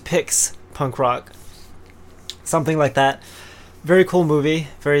depicts punk rock. Something like that. Very cool movie,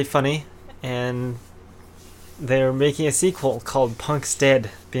 very funny, and they're making a sequel called Punk's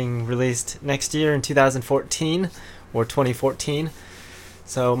Dead, being released next year in 2014 or 2014.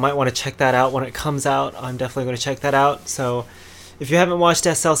 So might want to check that out when it comes out. I'm definitely going to check that out. So if you haven't watched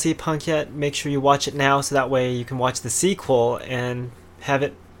SLC Punk yet, make sure you watch it now so that way you can watch the sequel and have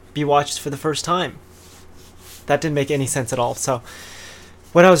it be watched for the first time. That didn't make any sense at all. So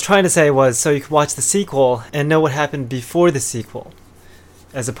what I was trying to say was so you can watch the sequel and know what happened before the sequel,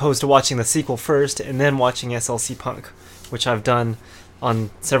 as opposed to watching the sequel first and then watching SLC Punk, which I've done on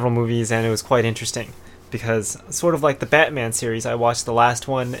several movies, and it was quite interesting because sort of like the Batman series, I watched the last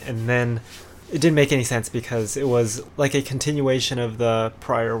one and then it didn't make any sense because it was like a continuation of the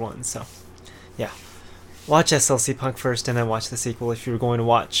prior one. So yeah, watch SLC Punk first and then watch the sequel if you're going to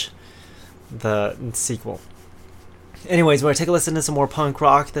watch the sequel. Anyways, we're going to take a listen to some more punk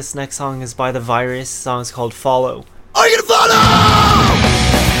rock. This next song is by The Virus. The song is called Follow. Are you gonna follow?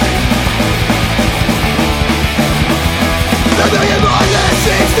 The million more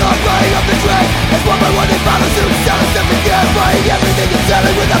lessons start running up the track. As one by one they follow suit, selling stuff again, buying everything and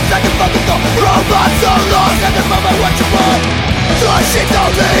selling without second fucking thought. Robots so lost at the moment what you want. The shit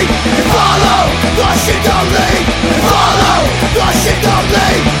don't lead, you follow. The shit don't lead, you follow. The shit don't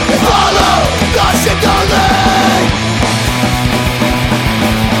lead, you follow. The shit don't lead.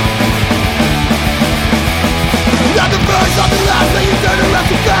 Not the first, not the last, but you turn around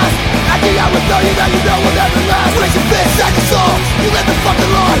too fast. Acting out with value that you know will never last. Raise your fist at your soul, you live the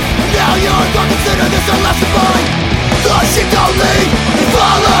fucking lie. Now you're gonna consider this your last goodbye. The shit don't lead, you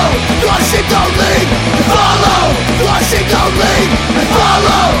follow. The shit don't lead, you follow. The shit don't lead, you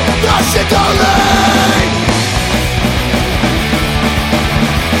follow. The shit don't lead.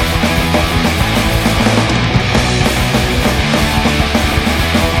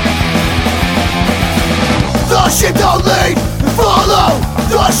 The shit don't lead, you follow.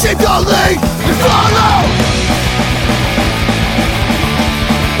 The shit don't lead, you follow.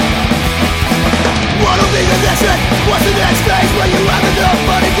 What'll be the next thing? What's the next phase? Where you have enough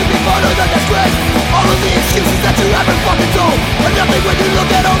money to be part of the next race? All of the excuses that you haven't fucking told are nothing when you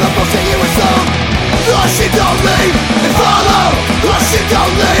look at all the bullshit you were sold. The shit don't lead, you follow. The shit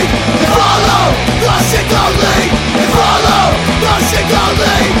don't lead, you follow. The shit don't lead, you follow. The shit don't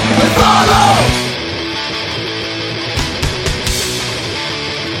lead, you follow.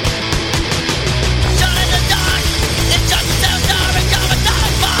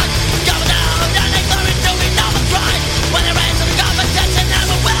 When it rains on the government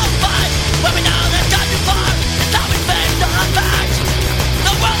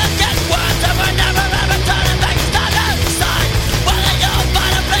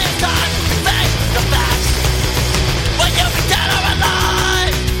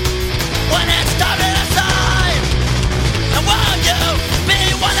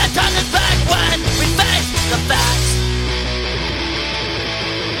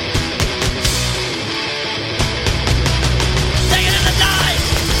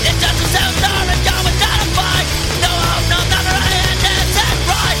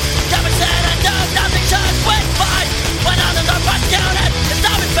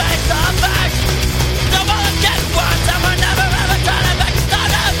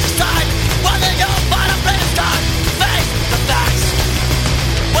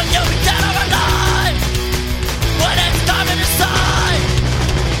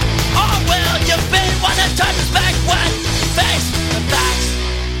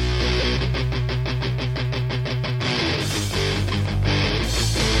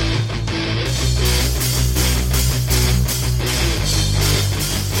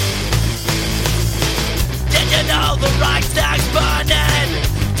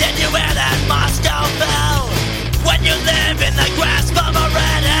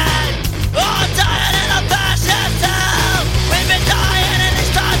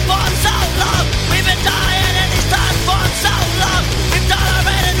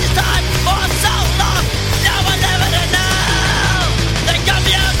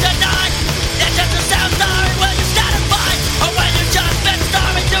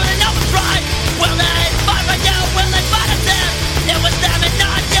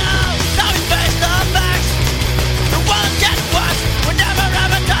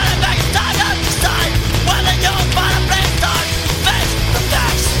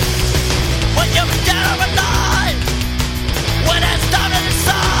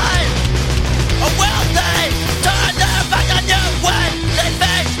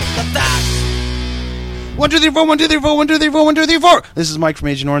 1, 2, 3, 4, 1, 2, 3, 4, 1, 2, 3, 4, 1, 2, 3, 4. This is Mike from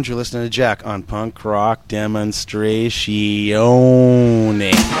Agent Orange. You're listening to Jack on Punk Rock Demonstration.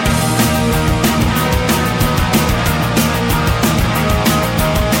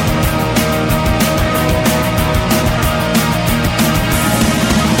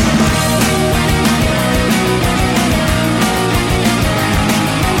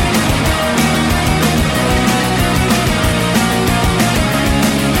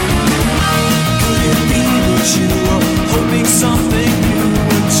 Something new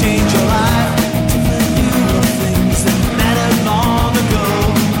would change your life. Different new things that mattered long ago.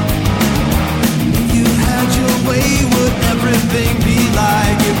 If you had your way, would everything be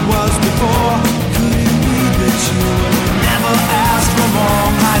like it was before? Could it be that you would never ask for more?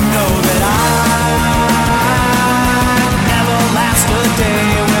 I know that I never last a day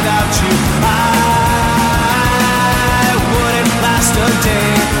without you. I wouldn't last a day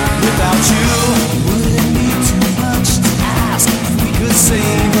without you. Save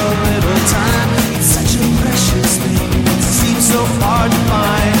a little time. It's such a precious thing. It seems so hard to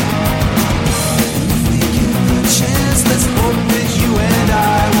find. If we give the chance, let's hope that you and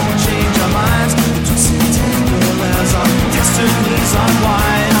I won't change our minds. Twist and tangle as our destinies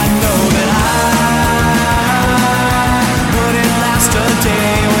unwind. I know that I wouldn't last a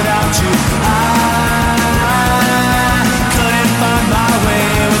day without you. I couldn't find my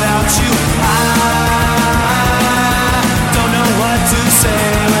way without you. Say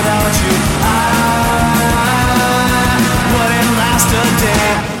without you, I wouldn't last a day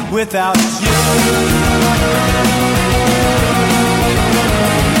without you.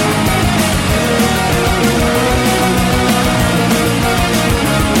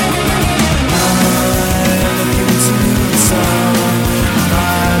 I look into the sun,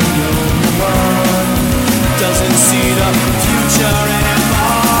 I'm the only one who doesn't see the future anymore.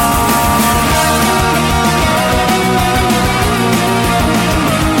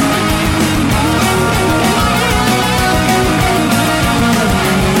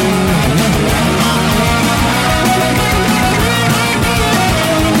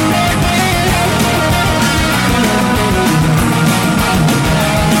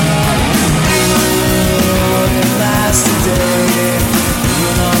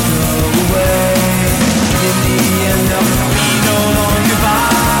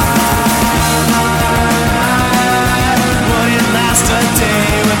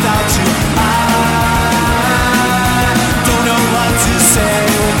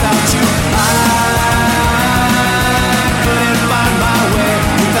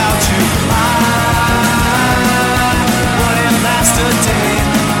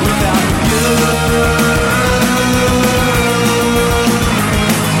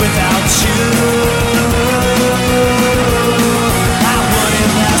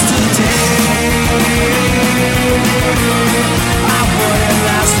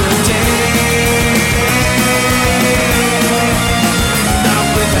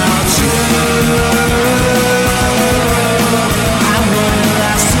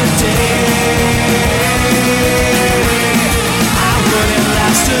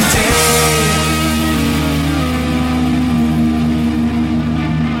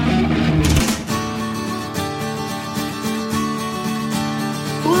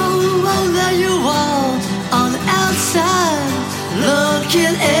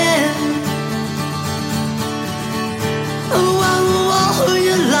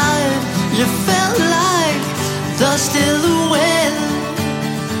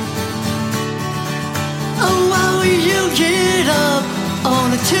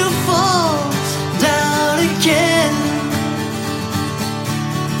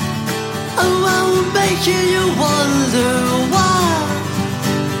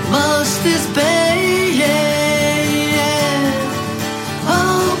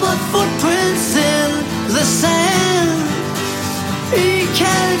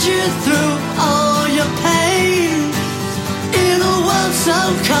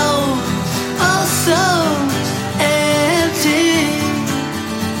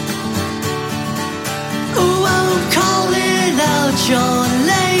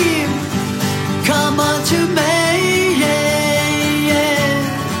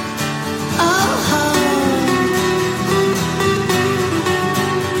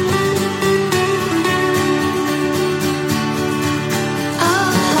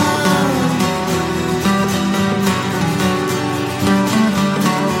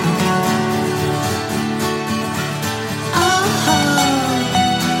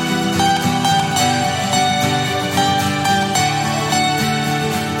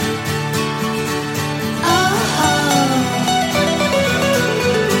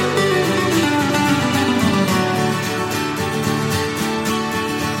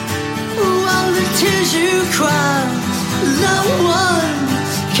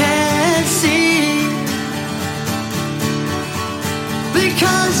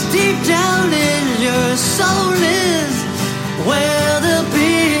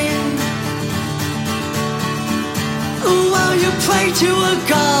 to a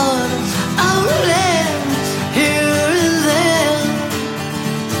God only here and there.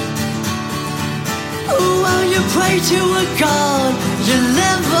 While you pray to a God you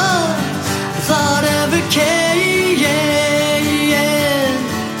never thought ever came.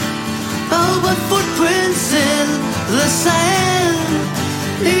 Oh, but footprints in the sand,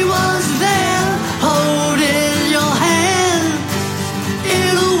 he was there holding your hand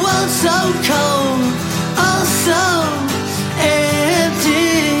in a world so cold, oh so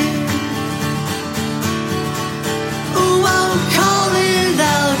empty. Oh, I'm calling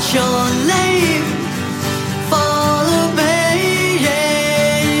out your name, follow me.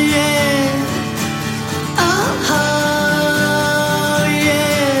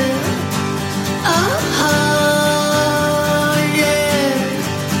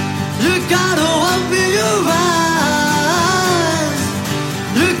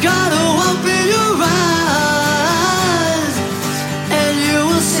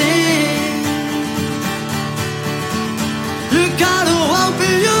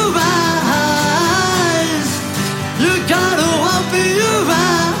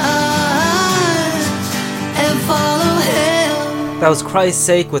 That was Christ's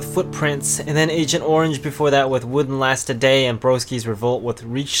Sake with Footprints, and then Agent Orange before that with Wouldn't Last a Day, and Broski's Revolt with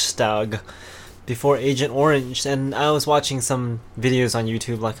Reichstag before Agent Orange. And I was watching some videos on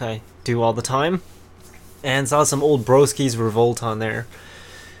YouTube like I do all the time, and saw some old Broski's Revolt on there.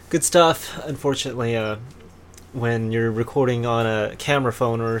 Good stuff. Unfortunately, when you're recording on a camera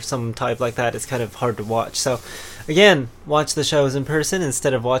phone or some type like that, it's kind of hard to watch. So again, watch the shows in person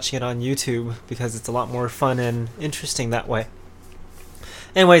instead of watching it on YouTube, because it's a lot more fun and interesting that way.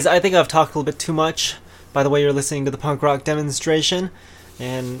 Anyways, I think I've talked a little bit too much. By the way, you're listening to the punk rock demonstration,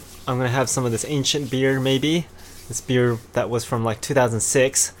 and I'm going to have some of this ancient beer, maybe. This beer that was from like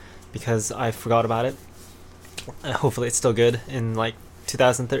 2006, because I forgot about it. Hopefully it's still good in like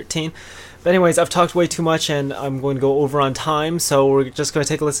 2013. But anyways, I've talked way too much, and I'm going to go over on time, so we're just going to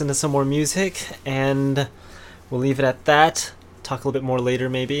take a listen to some more music, and we'll leave it at that. Talk a little bit more later,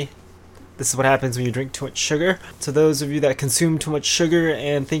 maybe. This is what happens when you drink too much sugar. So those of you that consume too much sugar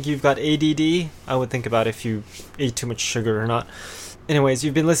and think you've got ADD, I would think about if you ate too much sugar or not. Anyways,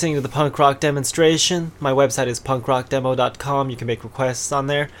 you've been listening to the punk rock demonstration. My website is punkrockdemo.com. You can make requests on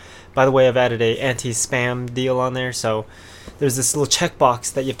there. By the way, I've added a anti-spam deal on there, so there's this little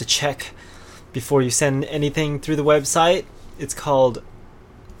checkbox that you have to check before you send anything through the website. It's called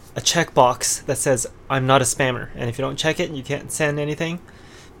a checkbox that says, I'm not a spammer. And if you don't check it, you can't send anything,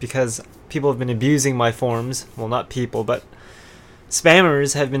 because people have been abusing my forms. Well, not people, but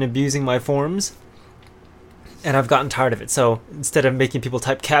spammers have been abusing my forms, and I've gotten tired of it. So instead of making people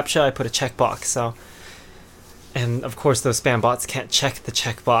type CAPTCHA, I put a checkbox. So, and of course those spam bots can't check the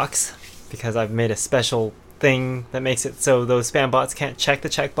checkbox, because I've made a special thing that makes it so those spam bots can't check the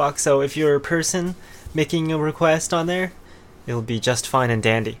checkbox. So if you're a person making a request on there, it'll be just fine and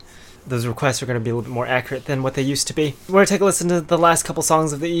dandy. Those requests are going to be a little bit more accurate than what they used to be. We're going to take a listen to the last couple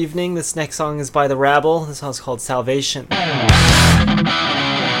songs of the evening. This next song is by The Rabble. This song's called Salvation.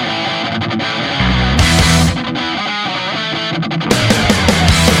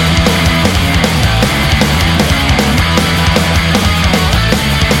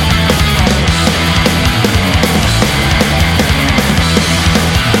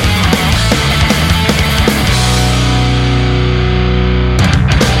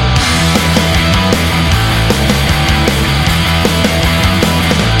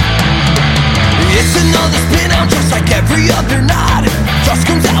 It's another spin out just like every other night. Just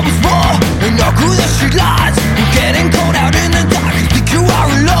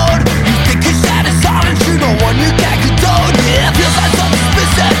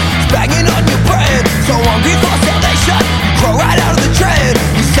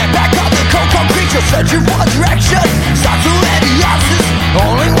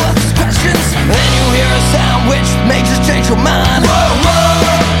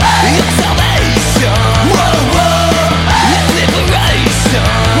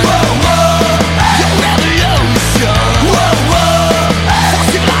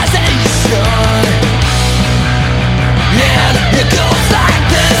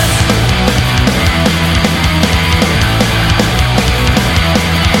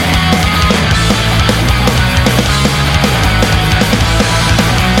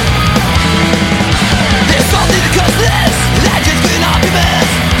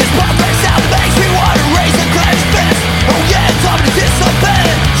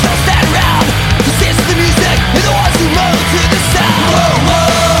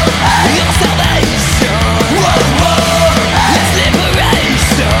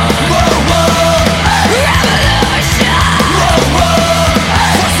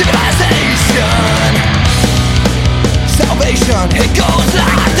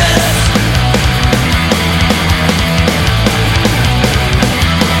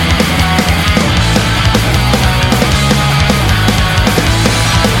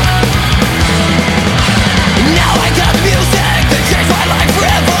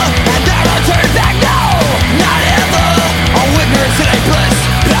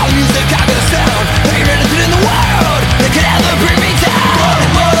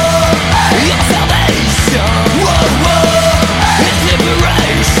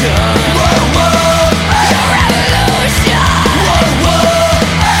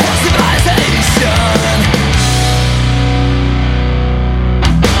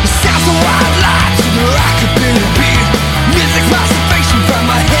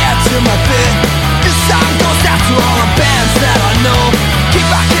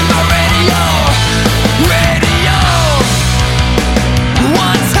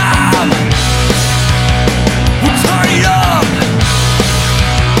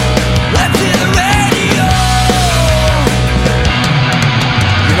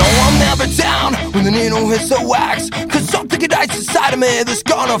piece of wax, cause something ignites inside of me that's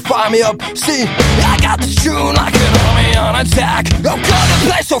gonna fire me up. See, I got this tune like an army on attack. I'm gonna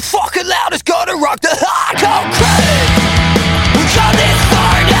play so fucking loud, it's gonna rock the hardcore credit. We come this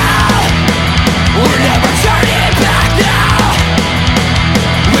far now, we're never turning back now.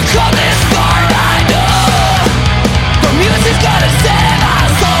 We come this far, I know the music's gonna save our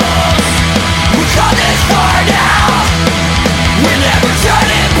souls. We come this far now, we're never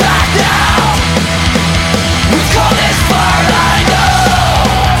turning back now. We come this far, I know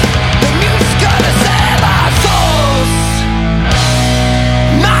the music's gonna save our souls.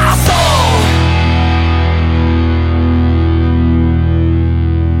 My soul.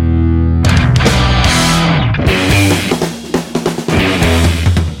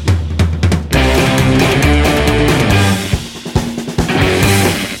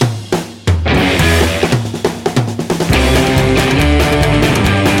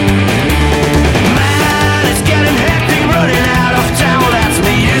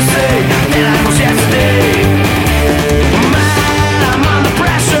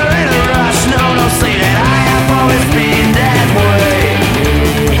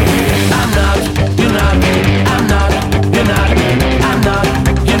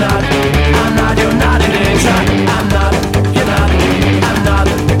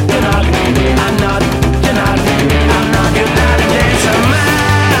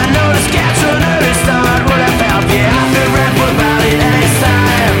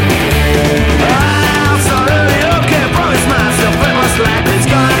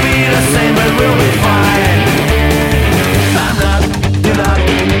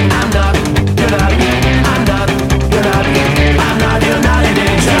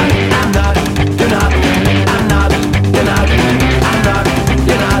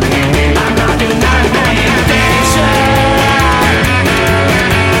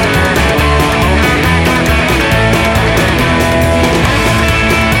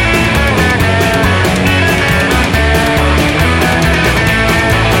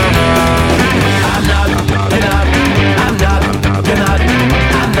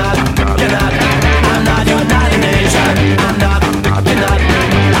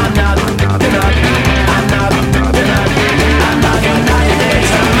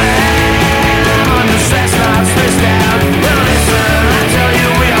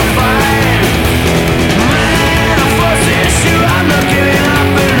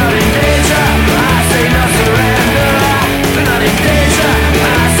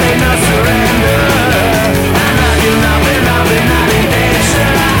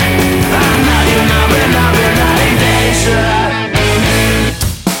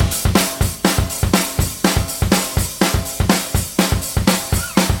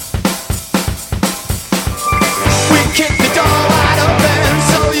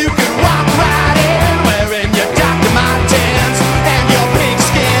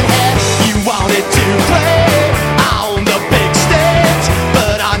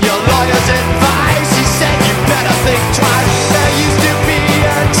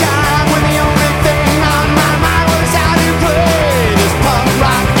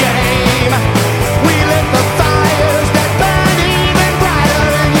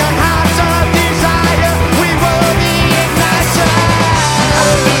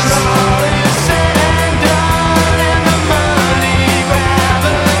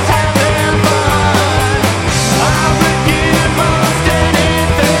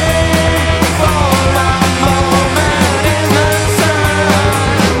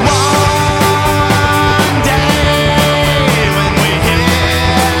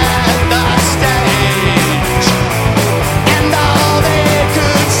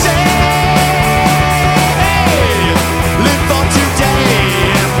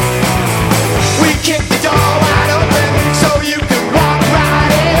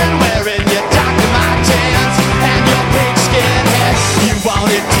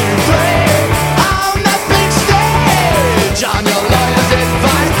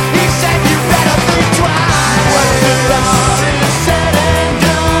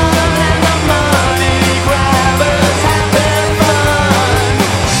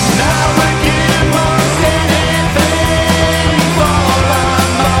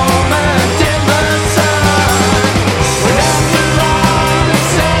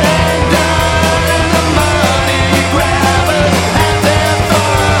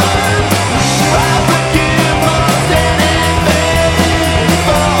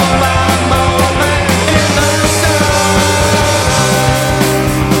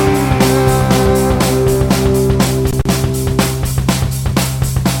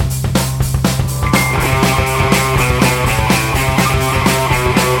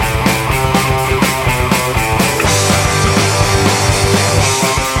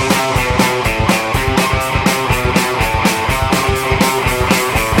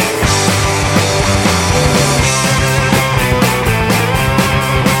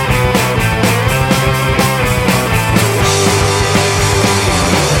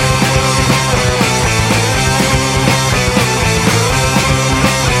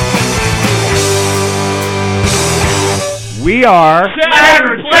 We are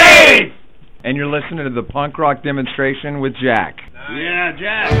Shattered Faith! And you're listening to the Punk Rock Demonstration with Jack. Yeah,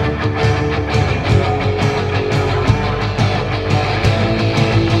 Jack.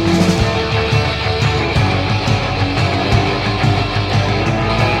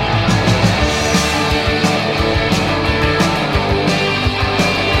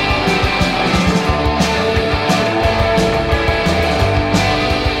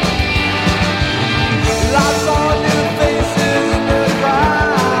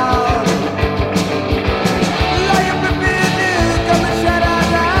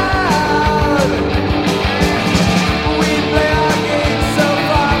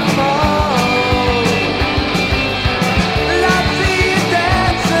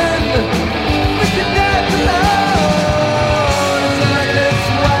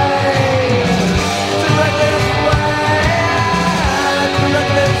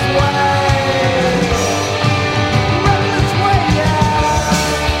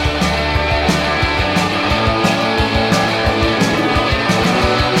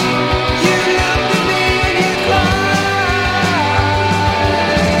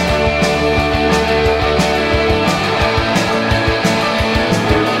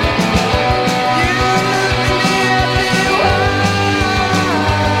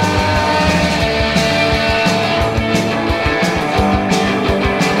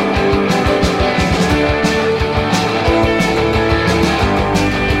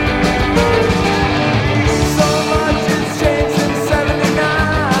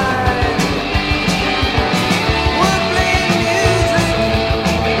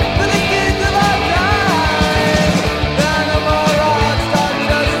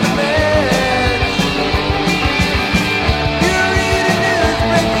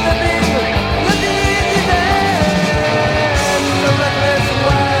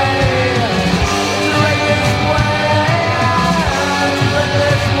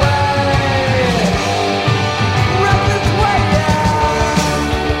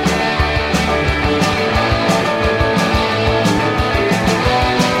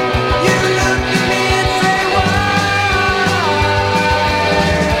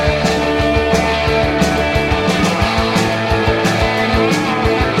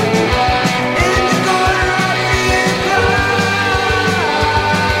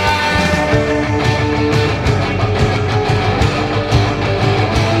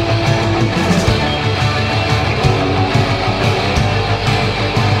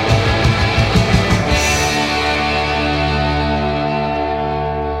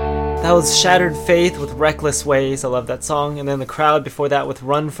 That was Shattered Faith with Reckless Ways. I love that song. And then the Crowd before that with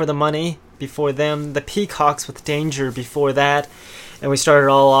Run for the Money. Before them, the Peacocks with Danger before that. And we started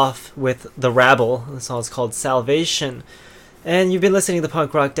all off with The Rabble. The song is called Salvation. And you've been listening to the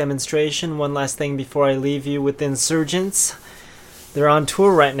Punk Rock Demonstration. One last thing before I leave you with Insurgents. They're on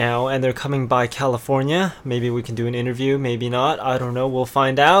tour right now and they're coming by California. Maybe we can do an interview, maybe not. I don't know. We'll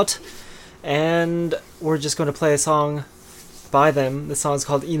find out. And we're just going to play a song by them. The song's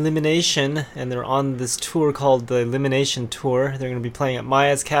called Elimination, and they're on this tour called the Elimination Tour. They're going to be playing at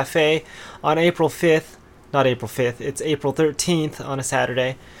Maya's Cafe on April 5th. Not April 5th, it's April 13th on a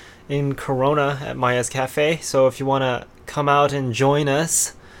Saturday in Corona at Maya's Cafe. So if you want to come out and join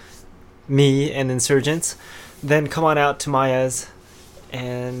us, me and Insurgents, then come on out to Maya's.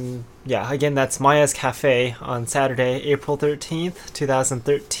 And yeah, again, that's Maya's Cafe on Saturday, April 13th,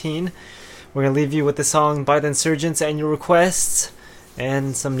 2013. We're going to leave you with the song by the Insurgents and your requests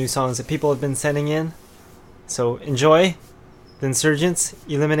and some new songs that people have been sending in. So enjoy the Insurgents,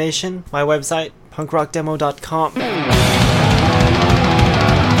 Elimination, my website, punkrockdemo.com. Eliminate!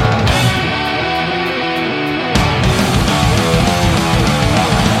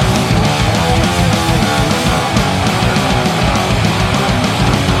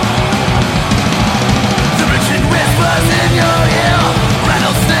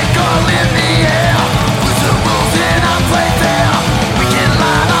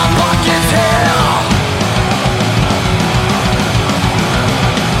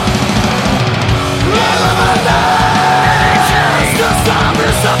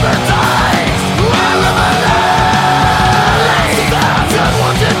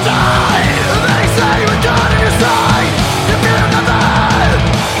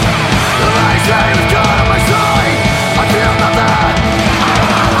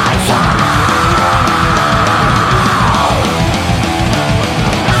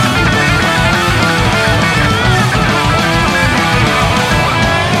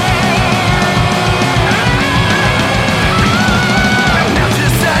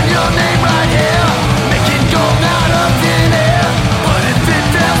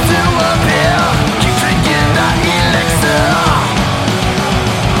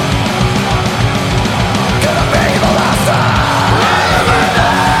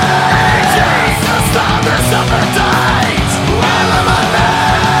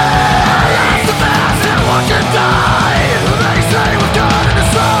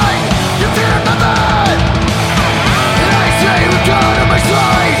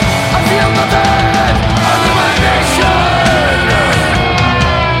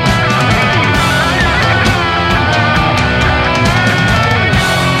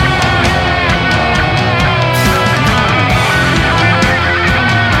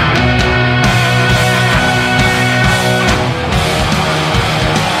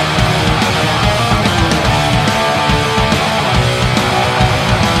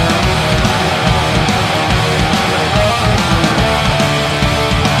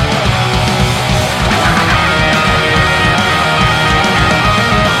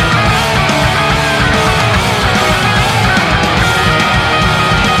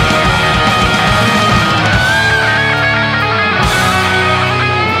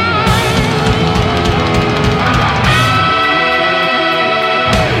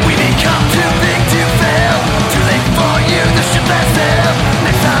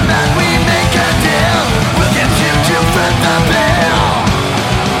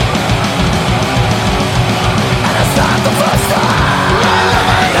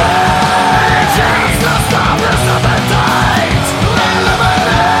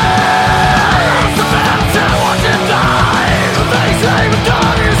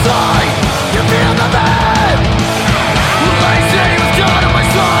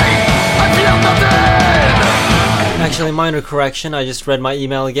 minor correction. I just read my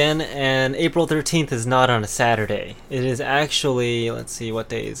email again, and April 13th is not on a Saturday. It is actually, let's see, what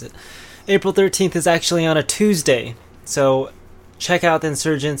day is it? April 13th is actually on a Tuesday. So check out the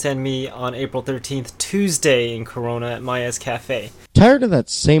Insurgents and me on April 13th, Tuesday in Corona at Maya's Cafe. Tired of that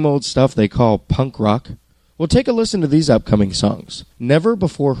same old stuff they call punk rock? Well, take a listen to these upcoming songs. Never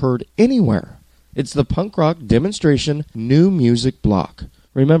before heard anywhere. It's the Punk Rock Demonstration New Music Block.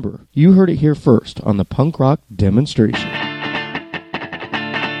 Remember, you heard it here first on the Punk Rock Demonstration.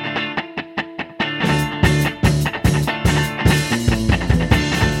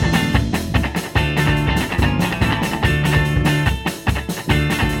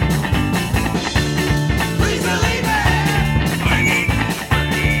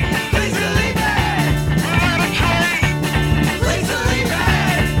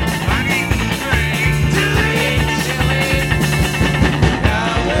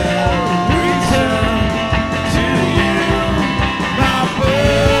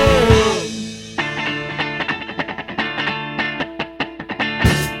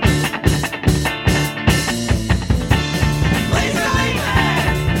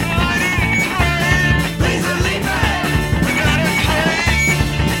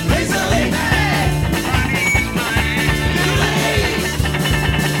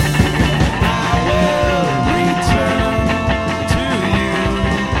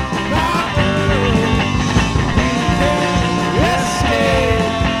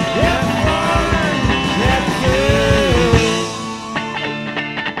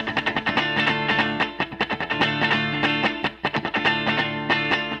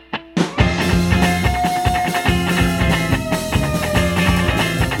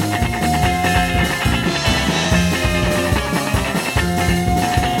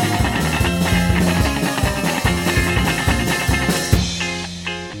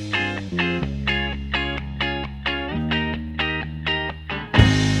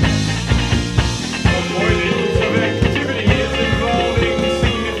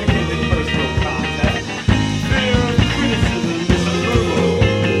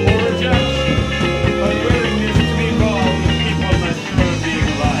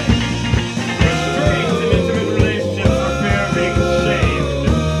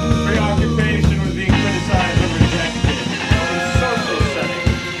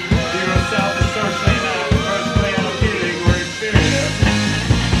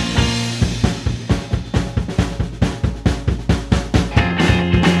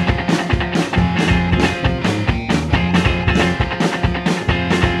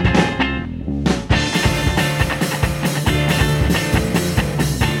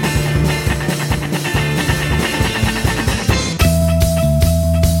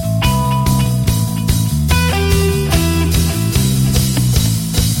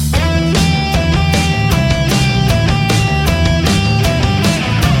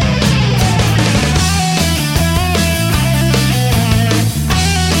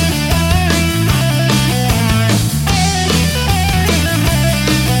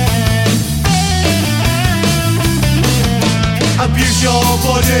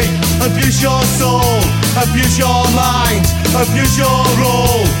 Abuse your soul, abuse your mind, abuse your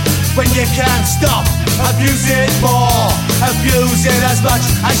role. When you can't stop, abuse it more. Abuse it as much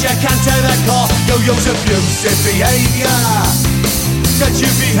as you can to the core. Yo, use abusive behavior. That you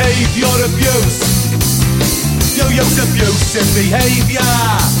behave your abuse. Yo, use abusive behavior.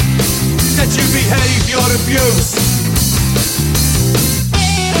 That you behave your abuse.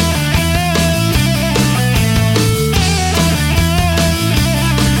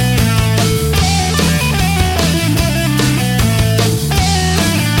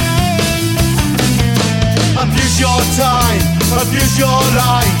 Abuse your time, abuse your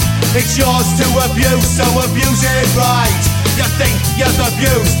life. It's yours to abuse, so abuse it right. You think you've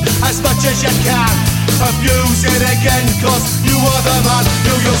abused as much as you can. Abuse it again, cause you are the man.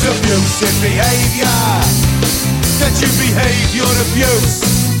 You use abusive behavior. That you behave your abuse.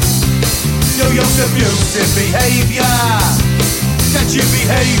 You use abusive behavior. That you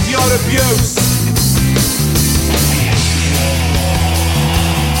behave your abuse.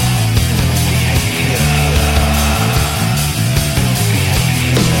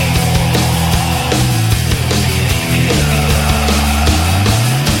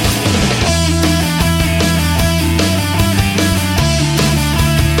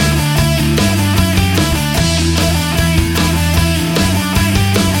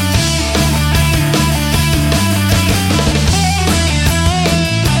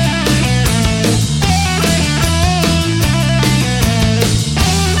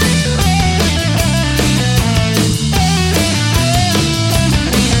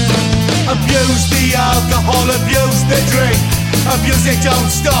 Abuse the alcohol, abuse the drink. Abuse it, don't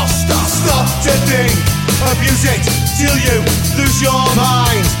stop, stop to think. Abuse it till you lose your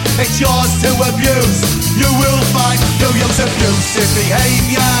mind. It's yours to abuse. You will find yo-yo's abusive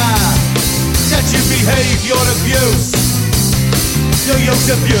behavior. That you behave your abuse. Yo-yo's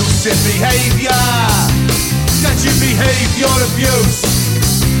abusive behavior. That you behave your abuse.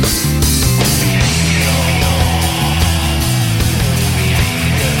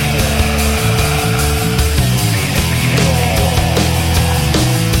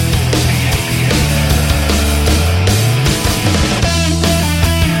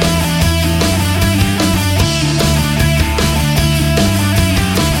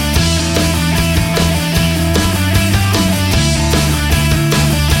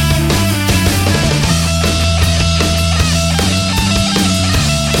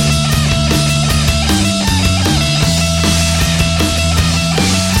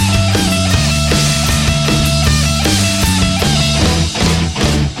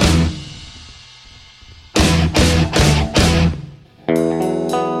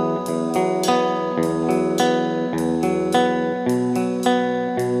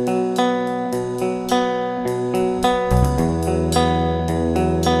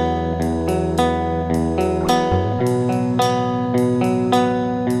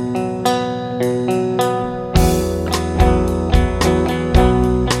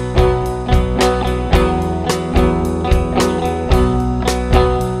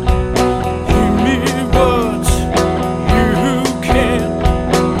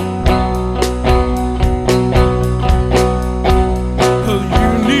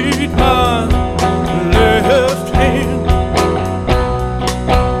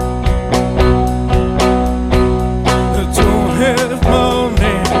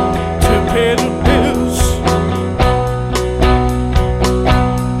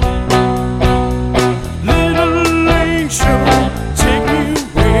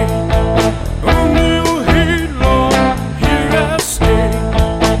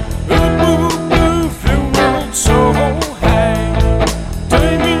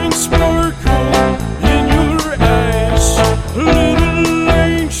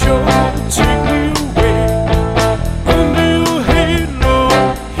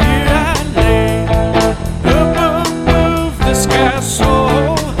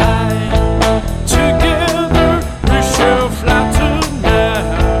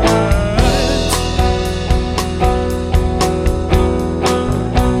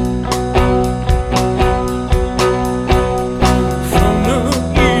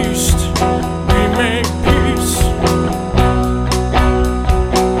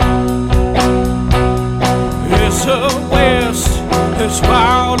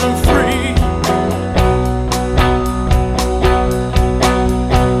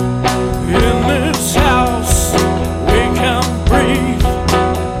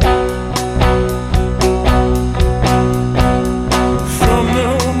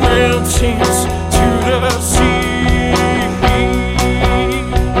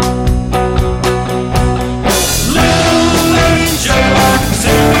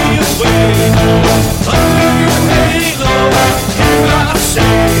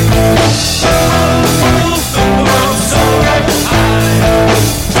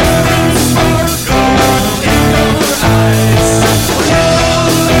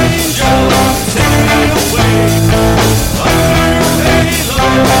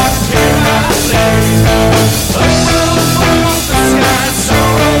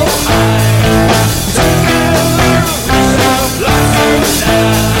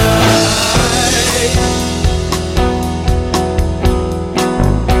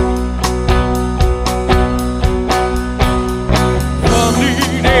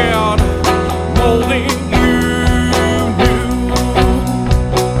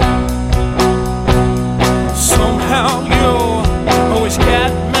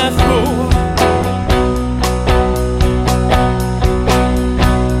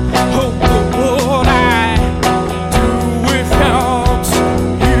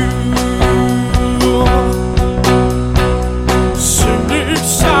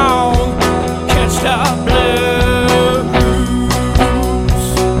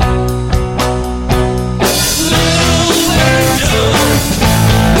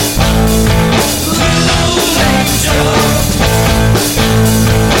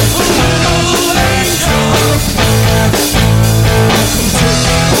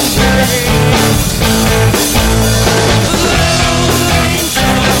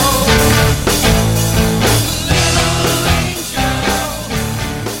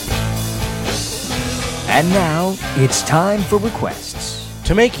 And now, it's time for requests.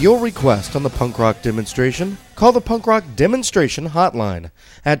 To make your request on the punk rock demonstration, call the punk rock demonstration hotline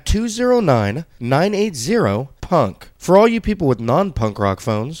at 209-980-PUNK. For all you people with non-punk rock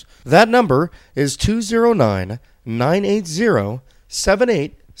phones, that number is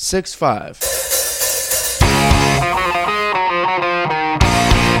 209-980-7865.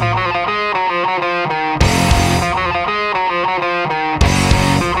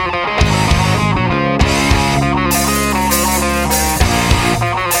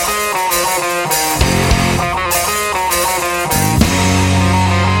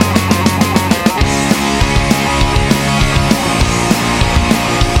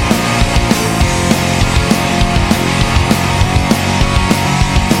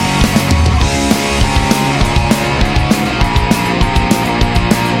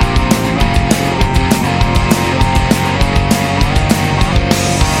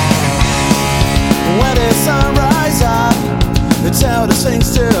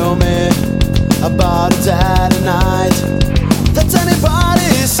 Sings to me about a dad at night. That's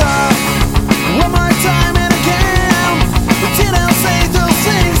anybody's song. One more time and again. But you don't say those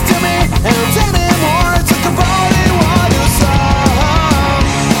things to me. And don't tell me more. It's like a body water song.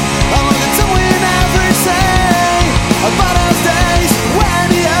 Oh, that's all we never say about those days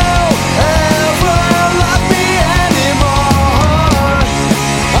when you ever loved me anymore.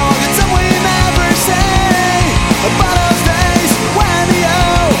 Oh, that's all we never say about those days when you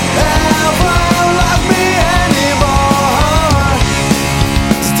ever love me anymore.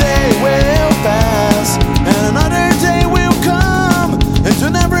 Today will pass and another day will come, and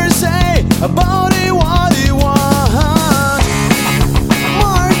you'll never say about it what you want.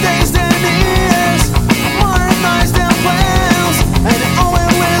 More days than years, more nights than plans, and it always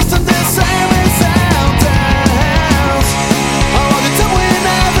lives in the same sentence. Oh, the time we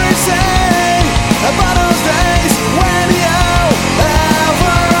never say about those days when you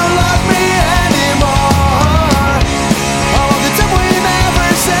ever love me anymore. Oh, the time we never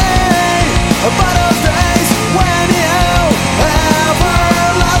say about those days when you ever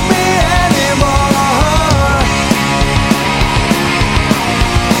love me anymore.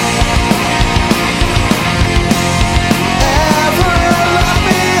 Ever love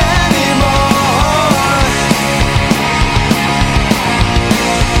me anymore.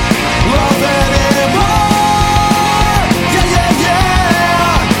 Love anymore. Yeah, yeah,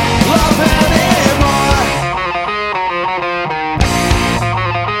 yeah. Love anymore.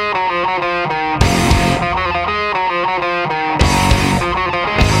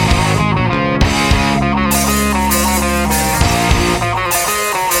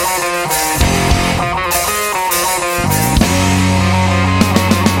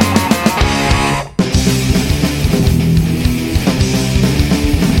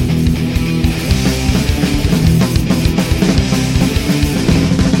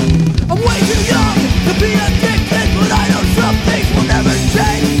 I'm way too young to be addicted, but I know some things will never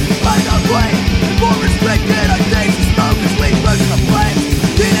change. I'm not great and more restricted. I taste the smoke and sleep burning the flames.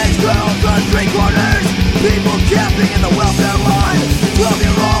 Teenage girls on street corners, people camping in the welfare line.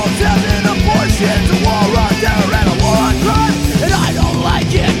 12-year-olds having abortions, a war on terror and a war on crime. And I don't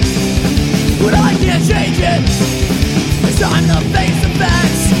like it, but I can't change it. It's time to face the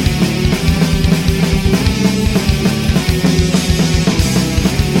facts.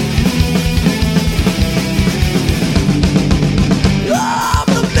 I'm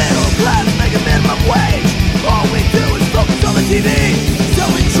the middle class, making minimum wage. All we do is focus on the TV,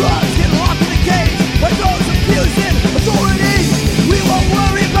 selling drugs, getting locked in the cage by those abusing authority. We won't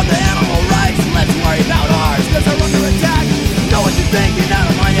worry about the animal rights, let's worry about ours, cause they're under attack. Know what you're thinking, out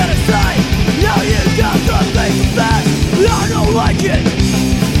of mind, out of sight. Now you got to face the facts. I don't like it,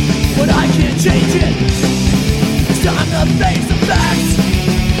 but I can't change it. It's time to face the facts.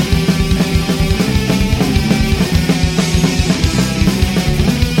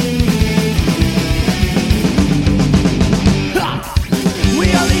 We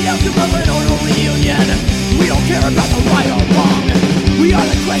are the outcome of an orderly union. We don't care about the right or wrong. We are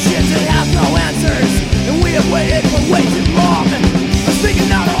the questions that have no answers, and we have waited for way too long. I'm speaking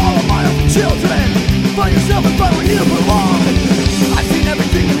now to all of my own children. Find yourself and find where you belong. I've seen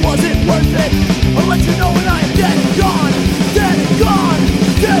everything that wasn't worth it. I'll let you know when I am dead and gone. Dead and gone.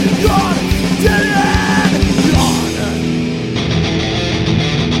 Dead and gone. Dead and gone.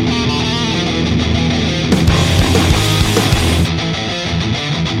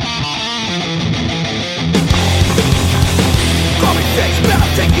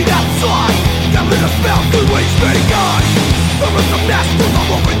 Take it outside. Got rid of smell, food waste, ready gone. There was some nasties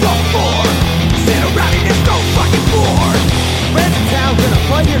all over the floor. Sit around and it's no fucking bored. Ran to town, gonna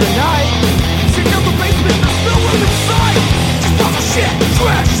play here tonight. Sitting in the basement, there's no room inside. Just bunch of shit,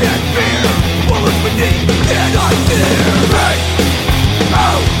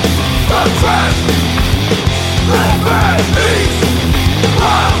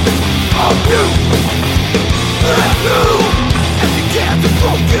 you. That's you. And you can't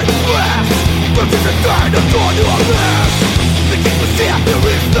broken glass. Looking to kind of torn to a mess. The king was dead, there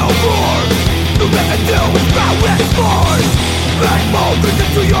is no more. No better do is bow and force. Black mold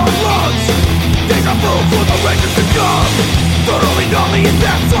into your lungs. Deja vu for the rages to come. Totally numbing and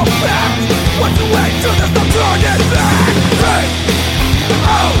that's so bad. Once you wait till there's no turning back. Take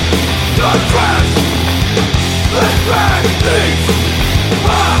out the trash. Let's drag these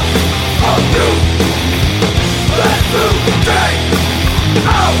out of you. Let's take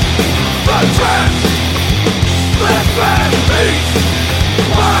out the trash. Let's drag these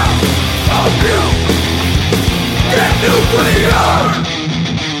out of you. Get nuclear.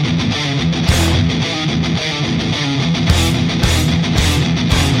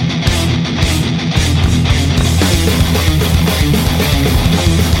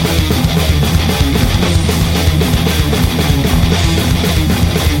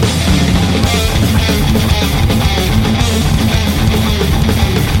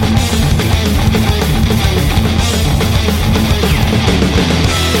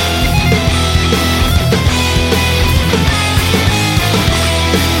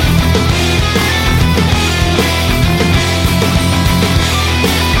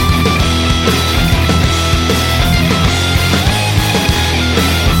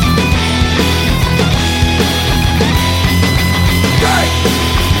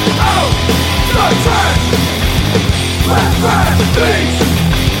 Things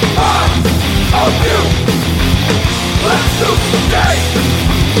out of you. Let's do the day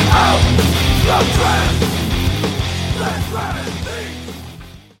out of trash.